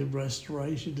museum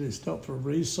restoration, it's not for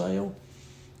resale,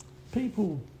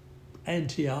 people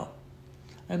ante up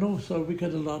And also we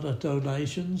get a lot of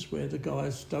donations where the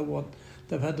guys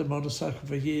they've had the motorcycle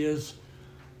for years,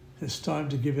 it's time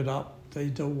to give it up. They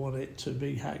don't want it to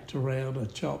be hacked around or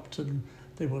chopped, and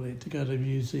they want it to go to a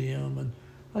museum. And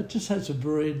it just had some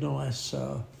very nice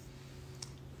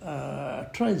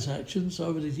transactions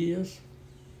over the years.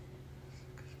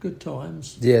 Good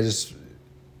times. Yeah, just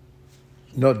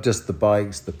not just the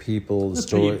bikes, the people, the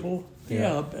story. People,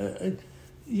 yeah.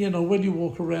 When you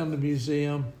walk around the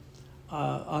museum,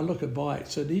 I look at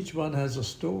bikes, and each one has a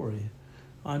story.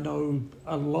 I know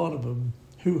a lot of them,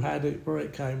 who had it, where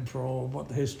it came from, what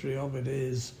the history of it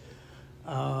is.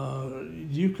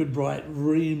 You could write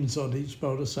reams on each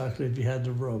motorcycle if you had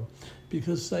the room,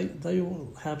 because they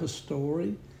all have a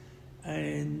story,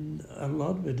 and a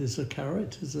lot of it is the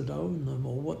characters that own them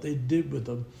or what they did with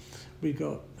them. We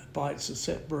got bikes that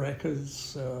set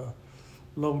records,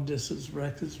 long distance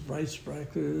records, race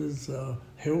records,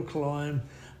 hill climb.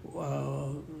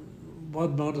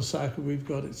 One motorcycle we've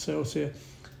got, Excelsior,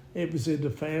 it was in the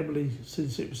family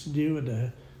since it was new in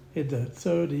the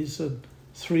 30s, and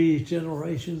 3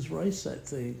 generations raced that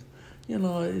thing.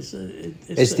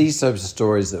 It's these types of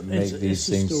stories that make these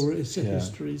things. It's the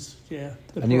histories, yeah.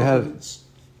 And you have,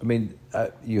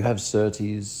 you have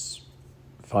Surtees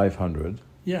 500.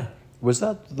 Yeah. Was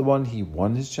that the one he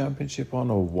won his championship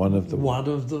on, or one of them? One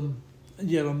of them.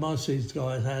 Most of these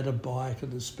guys had a bike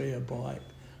and a spare bike,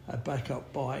 a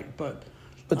backup bike, but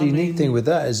the unique thing with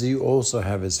that is you also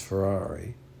have his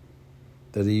Ferrari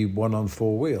that he won on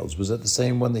 4 wheels. Was that the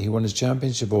same one that he won his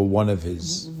championship, or one of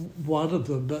his? One of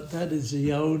them, but that is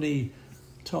the only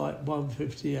Type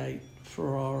 158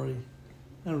 Ferrari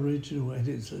original in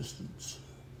existence.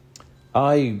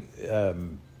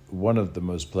 One of the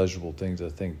most pleasurable things, I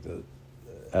think, that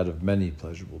out of many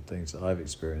pleasurable things that I've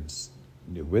experienced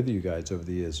with you guys over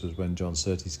the years, was when John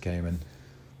Surtees came and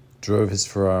drove his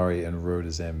Ferrari and rode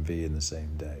his MV in the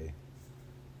same day.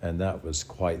 And that was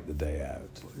quite the day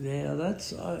out. Yeah,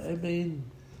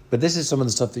 But this is some of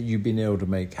the stuff that you've been able to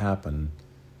make happen,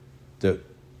 that,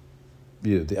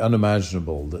 the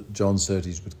unimaginable, that John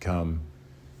Surtees would come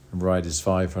and ride his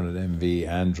 500 MV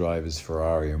and drive his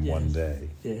Ferrari in one day.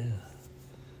 Yeah.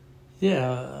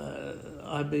 Yeah,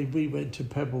 we went to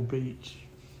Pebble Beach,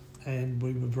 and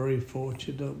we were very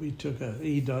fortunate. We took a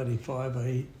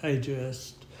E95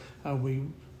 AJS, and we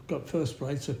got first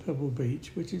place at Pebble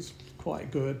Beach, which is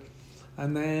quite good.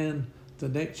 And then the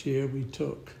next year we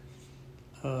took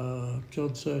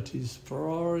John Surtees'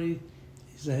 Ferrari,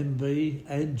 his MV,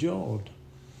 and John,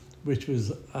 which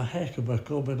was a heck of a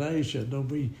combination.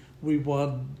 And we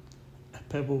won at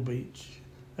Pebble Beach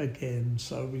again.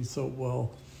 So we thought,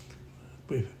 well,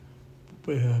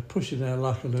 we're pushing our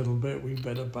luck a little bit. We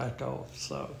better back off.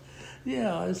 So,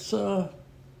 yeah, it's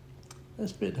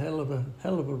been hell of a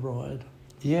ride.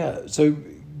 Yeah. So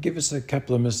give us a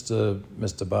couple of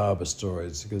Mr. Barber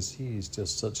stories, because he's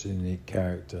just such a unique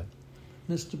character.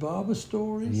 Mr. Barber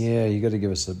stories? Yeah, you got to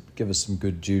give us some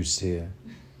good juice here.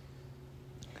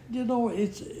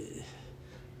 It's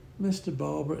Mr.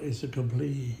 Barber is a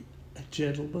complete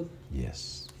gentleman.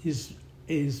 Yes.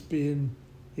 He's been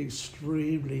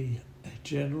extremely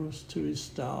generous to his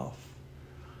staff.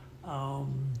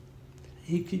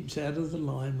 He keeps out of the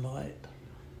limelight.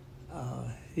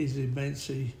 He's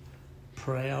immensely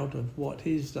proud of what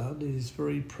he's done. He's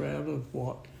very proud of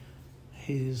what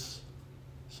his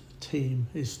team,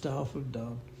 his staff have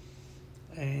done.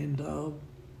 And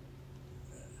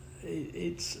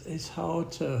it's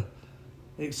hard to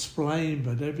explain,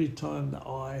 but every time that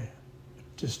I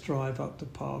just drive up the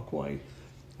Parkway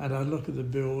and I look at the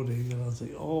building and I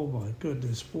think, oh my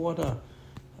goodness, look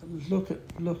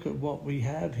at what we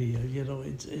have here.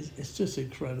 It's just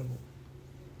incredible.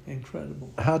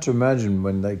 Hard to imagine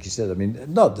when, like you said, a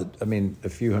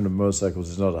few hundred motorcycles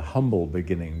is not a humble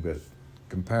beginning, but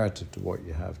comparative to what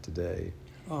you have today.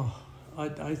 Oh, I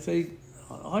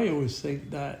always think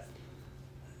that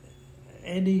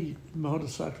any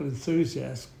motorcycle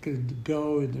enthusiast can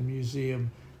go in the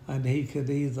museum and he can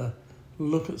either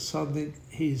look at something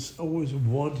he's always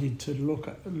wanted to look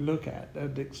at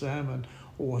and examine,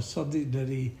 or something that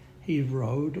he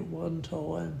rode at one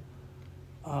time.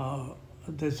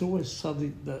 There's always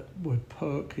something that would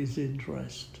perk his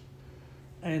interest.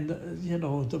 And,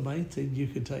 the main thing, you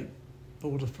can take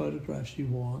all the photographs you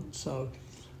want. So,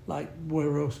 like,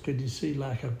 where else can you see,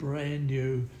 like, a brand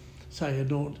new, say, a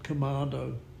Norton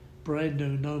Commando, brand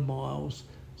new, no miles.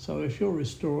 So if you're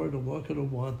restoring or working on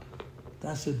one,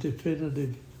 that's a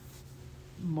definitive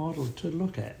model to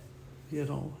look at.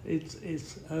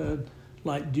 It's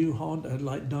like new Honda,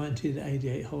 like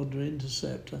 1988 Honda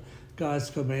Interceptor. guys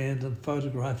come in and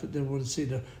photograph it. They want to see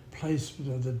the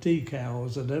placement of the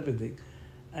decals and everything,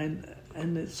 and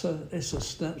it's a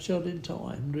snapshot in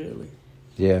time, really.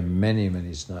 Yeah,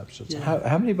 many snapshots. Yeah.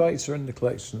 How many bikes are in the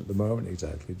collection at the moment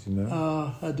exactly? Do you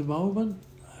know? At the moment,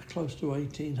 close to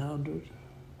 1,800.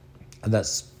 And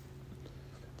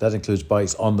that includes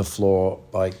bikes on the floor,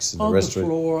 bikes in the On restaurant. the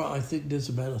floor, I think there's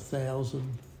about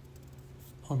 1,000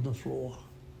 on the floor.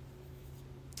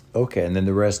 Okay, and then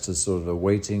the rest is sort of a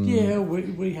waiting. Yeah,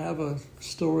 we have a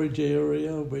storage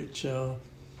area which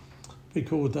we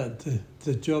call that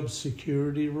the job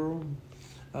security room.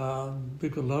 We've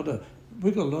got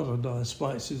a lot of nice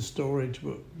bikes in storage,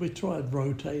 but we try and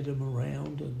rotate them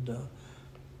around and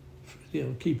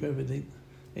keep everything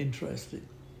interesting.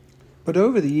 But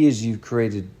over the years, you've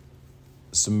created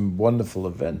some wonderful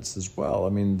events as well. I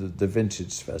mean, the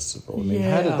Vintage Festival. I mean,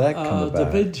 how did that come about? The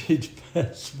Vintage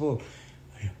Festival.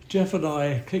 Jeff and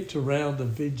I kicked around the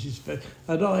Vintage Festival.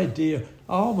 An idea.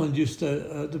 Armour used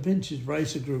to, the Vintage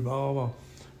Racer Group, Armour,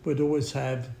 would always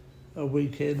have a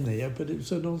weekend there, but it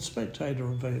was a non-spectator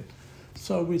event.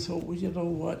 So we thought, well, you know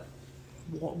what,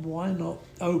 why not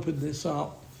open this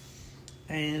up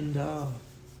and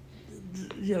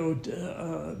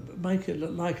make it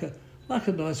look like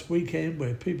a nice weekend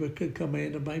where people could come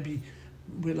in and maybe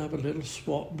we'll have a little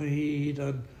swap meet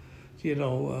and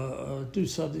do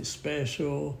something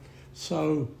special.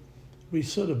 So we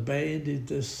sort of banded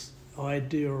this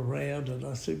idea around, and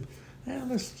I said,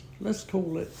 let's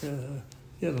call it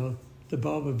the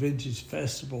Barber Vintage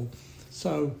Festival.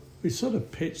 So we sort of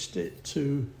pitched it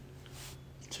to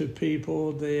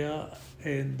people there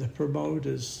and the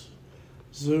promoters,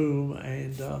 Zoom,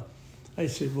 and they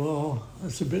said, well,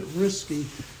 it's a bit risky.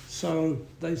 So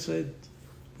they said,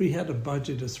 we had a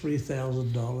budget of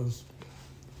 $3,000,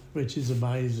 which is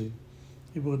amazing.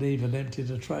 You wouldn't even empty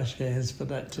the trash cans for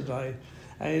that today.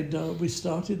 And we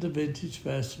started the Vintage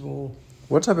Festival.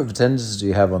 What type of attendance do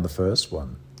you have on the first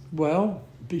one? Well,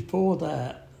 before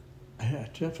that,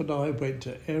 Jeff and I went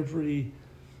to every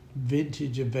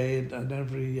vintage event and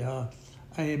every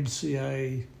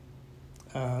AMCA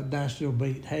national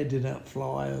meet, handing out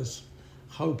flyers,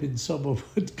 hoping someone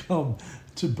would come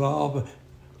to Barber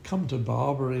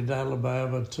in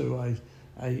Alabama to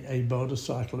a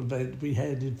motorcycle event. We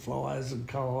handed flyers and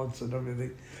cards and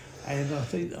everything. And I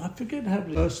forget how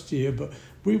many last year, but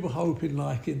we were hoping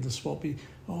like in the swap meet,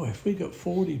 if we got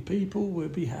 40 people, we'll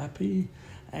be happy.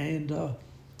 And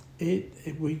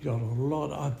we got a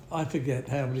lot. I forget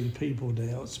how many people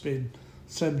now. It's been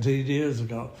 17 years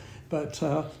ago. But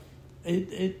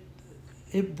it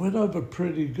went over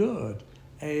pretty good.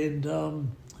 And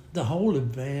the whole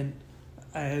event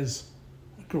has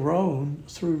grown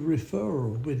through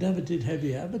referral. We never did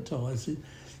heavy advertising,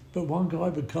 but one guy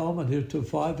would come and he'd to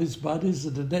 5 of his buddies,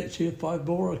 and the next year 5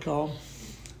 more would come,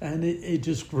 and it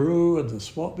just grew, and the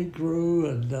swap meet grew,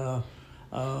 and the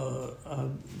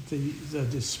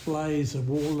displays,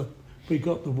 we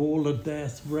got the Wall of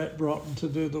Death, Rhett Rotten to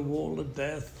do the Wall of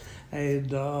Death,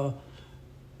 and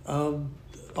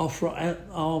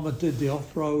Armour did the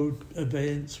off-road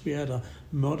events. We had a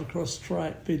motocross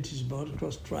track, vintage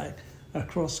motocross track,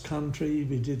 across country.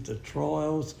 We did the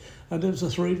trials, and there was a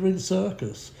 3-ring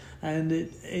circus, and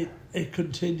it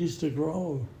continues to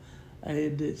grow,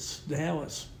 and I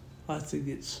think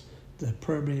it's the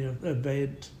premier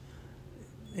event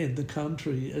in the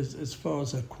country as far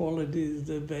as the quality of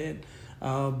the event.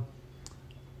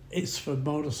 It's for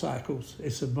motorcycles.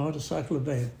 It's a motorcycle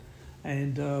event,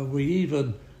 and we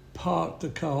even park the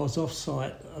cars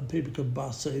off-site and people can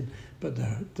bus in, but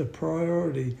the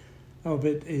priority of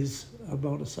it is a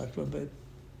motorcycle event.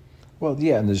 Well,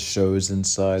 yeah, and there's shows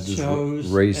inside, there's Shows,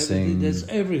 racing. there's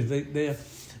everything there,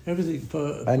 everything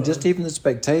and just even the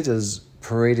spectators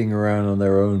parading around on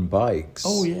their own bikes.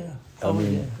 Oh yeah,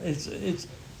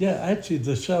 yeah. Actually,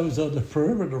 the show's on the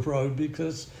perimeter road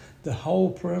because the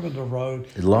whole perimeter road,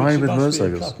 lined which with must be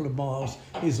motorcycles, a couple of miles,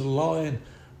 is lined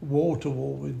wall to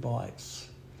wall with bikes,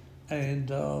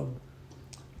 and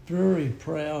very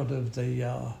proud of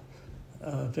the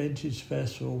Vintage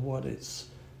Festival, what it's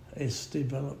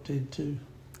developed into.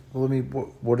 Well, I mean,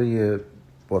 what are you?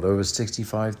 Over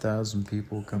 65,000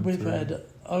 people come through? We've had,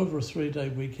 over a 3-day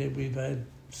weekend, we've had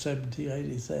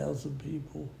 80,000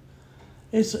 people.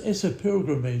 It's a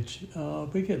pilgrimage.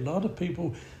 We get a lot of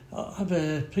people. I've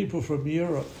had people from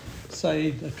Europe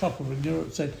say, a couple from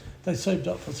Europe said they saved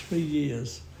up for 3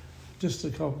 years just to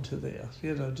come to there,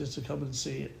 just to come and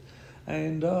see it.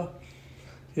 And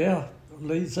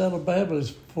Leeds, Alabama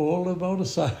is full of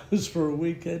motorcycles for a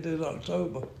weekend in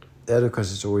October. And of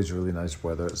course, it's always really nice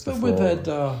weather. It's the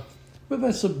fall. We've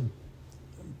had some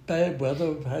bad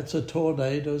weather. We've had some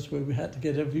tornadoes where we had to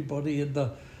get everybody in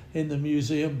the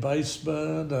museum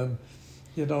basement, and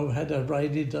had our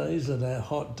rainy days and our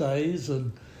hot days,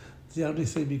 and the only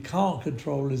thing we can't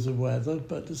control is the weather.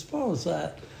 But as far as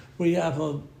that, we have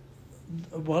a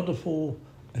wonderful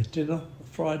dinner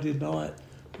Friday night,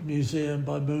 museum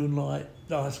by moonlight,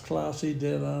 nice classy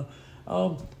dinner.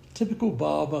 Typical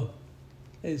barber.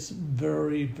 It's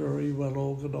very, very well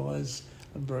organised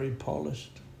and very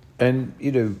polished. And,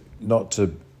 not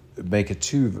to make a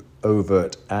too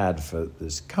overt ad for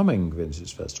this coming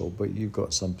Vintage Festival, but you've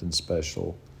got something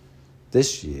special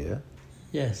this year.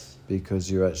 Yes. Because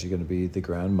you're actually going to be the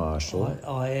Grand Marshal.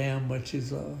 I am, which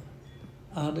is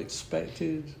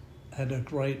unexpected and a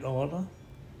great honour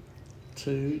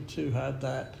to have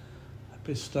that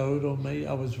bestowed on me.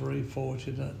 I was very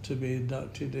fortunate to be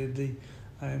inducted in the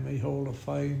AME Hall of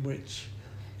Fame, which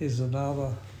is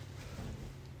another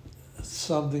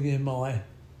something in my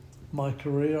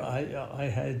career. I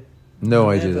had no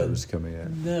idea that was coming out.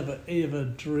 Never ever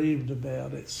dreamed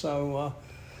about it. So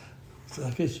I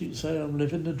guess you'd say I'm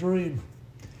living the dream.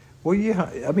 Well,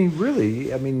 yeah.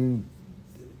 Really. I don't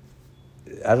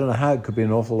know how it could be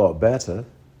an awful lot better.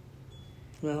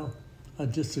 Well,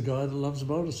 I'm just a guy that loves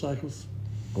motorcycles.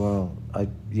 Well,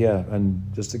 and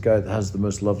just a guy that has the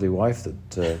most lovely wife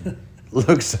that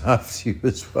looks after you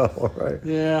as well, right?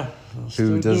 Yeah, I'm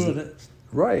still doing it.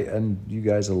 Right, and you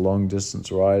guys are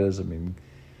long-distance riders.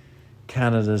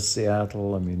 Canada,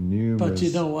 Seattle, numerous. But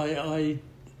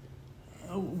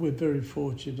we're very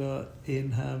fortunate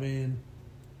in having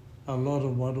a lot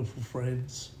of wonderful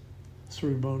friends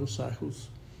through motorcycles.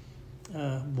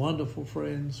 Wonderful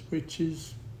friends, that's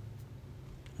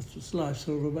what life's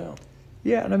all about.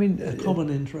 Yeah, and a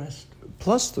common interest.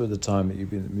 Plus, through the time that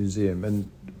you've been at the museum, and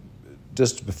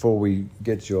just before we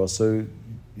get to yours, so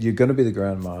you're going to be the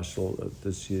Grand Marshal at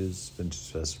this year's Vintage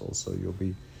Festival. So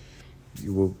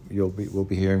we'll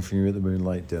be hearing from you at the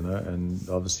Moonlight Dinner, and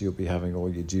obviously you'll be having all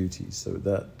your duties. So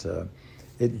that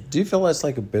do you feel that's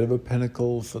like a bit of a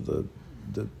pinnacle for the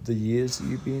years that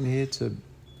you've been here to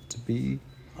be?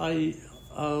 I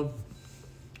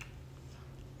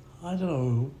don't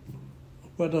know.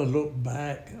 When I look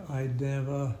back, I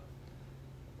never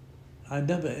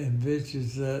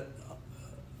envisaged that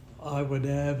I would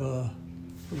ever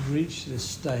reach this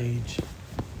stage.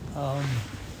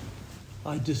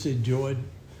 I just enjoyed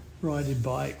riding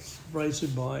bikes,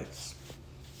 racing bikes.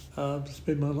 It's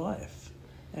been my life.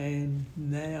 And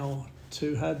now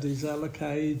to have these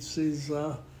allocates is,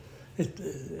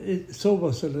 it's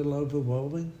almost a little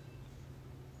overwhelming.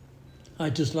 I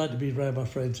just like to be around my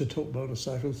friends and talk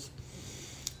motorcycles.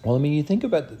 Well, you think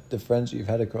about the friends you've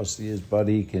had across the years, Bud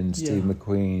Eakins, Steve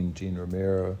McQueen, Gene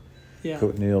Romero,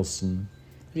 Kurt Nielsen.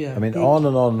 Yeah, on and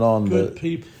on and on. Good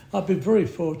people. I've been very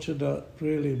fortunate,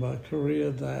 really, in my career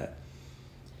that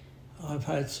I've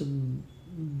had some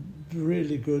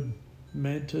really good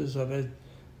mentors. I've had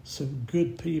some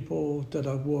good people that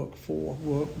I've worked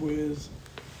with,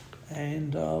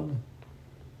 and I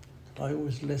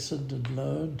always listened and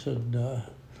learned, and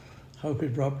hope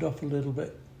it rubbed off a little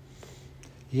bit.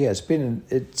 Yeah, it's been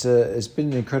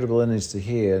an incredible innings to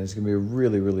hear, and it's going to be a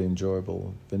really, really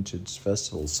enjoyable Vintage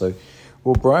Festival. So,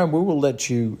 well, Brian, we will let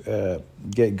you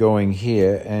get going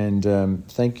here, and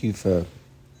thank you for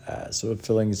sort of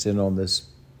filling us in on this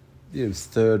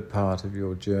third part of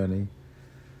your journey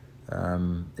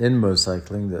in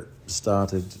motorcycling that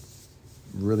started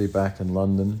really back in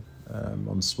London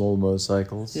on small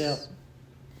motorcycles. Yeah.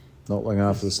 Not long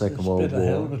after the Second World War. It's been a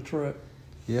hell of a trip.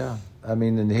 Yeah,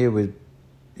 and here we.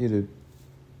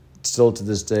 Still to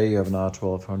this day, you have an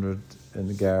R1200 in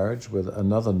the garage with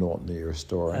another Norton that you're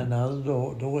restoring. Another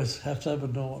Norton. Always have to have a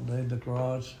Norton in the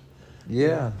garage.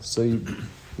 Yeah, so you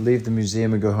leave the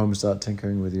museum and go home and start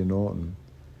tinkering with your Norton.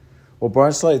 Well,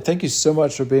 Brian Slade, thank you so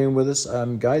much for being with us.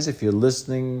 Guys, if you're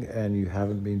listening and you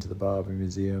haven't been to the Barber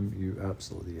Museum, you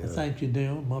absolutely have. Thank you,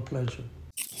 Neil. My pleasure.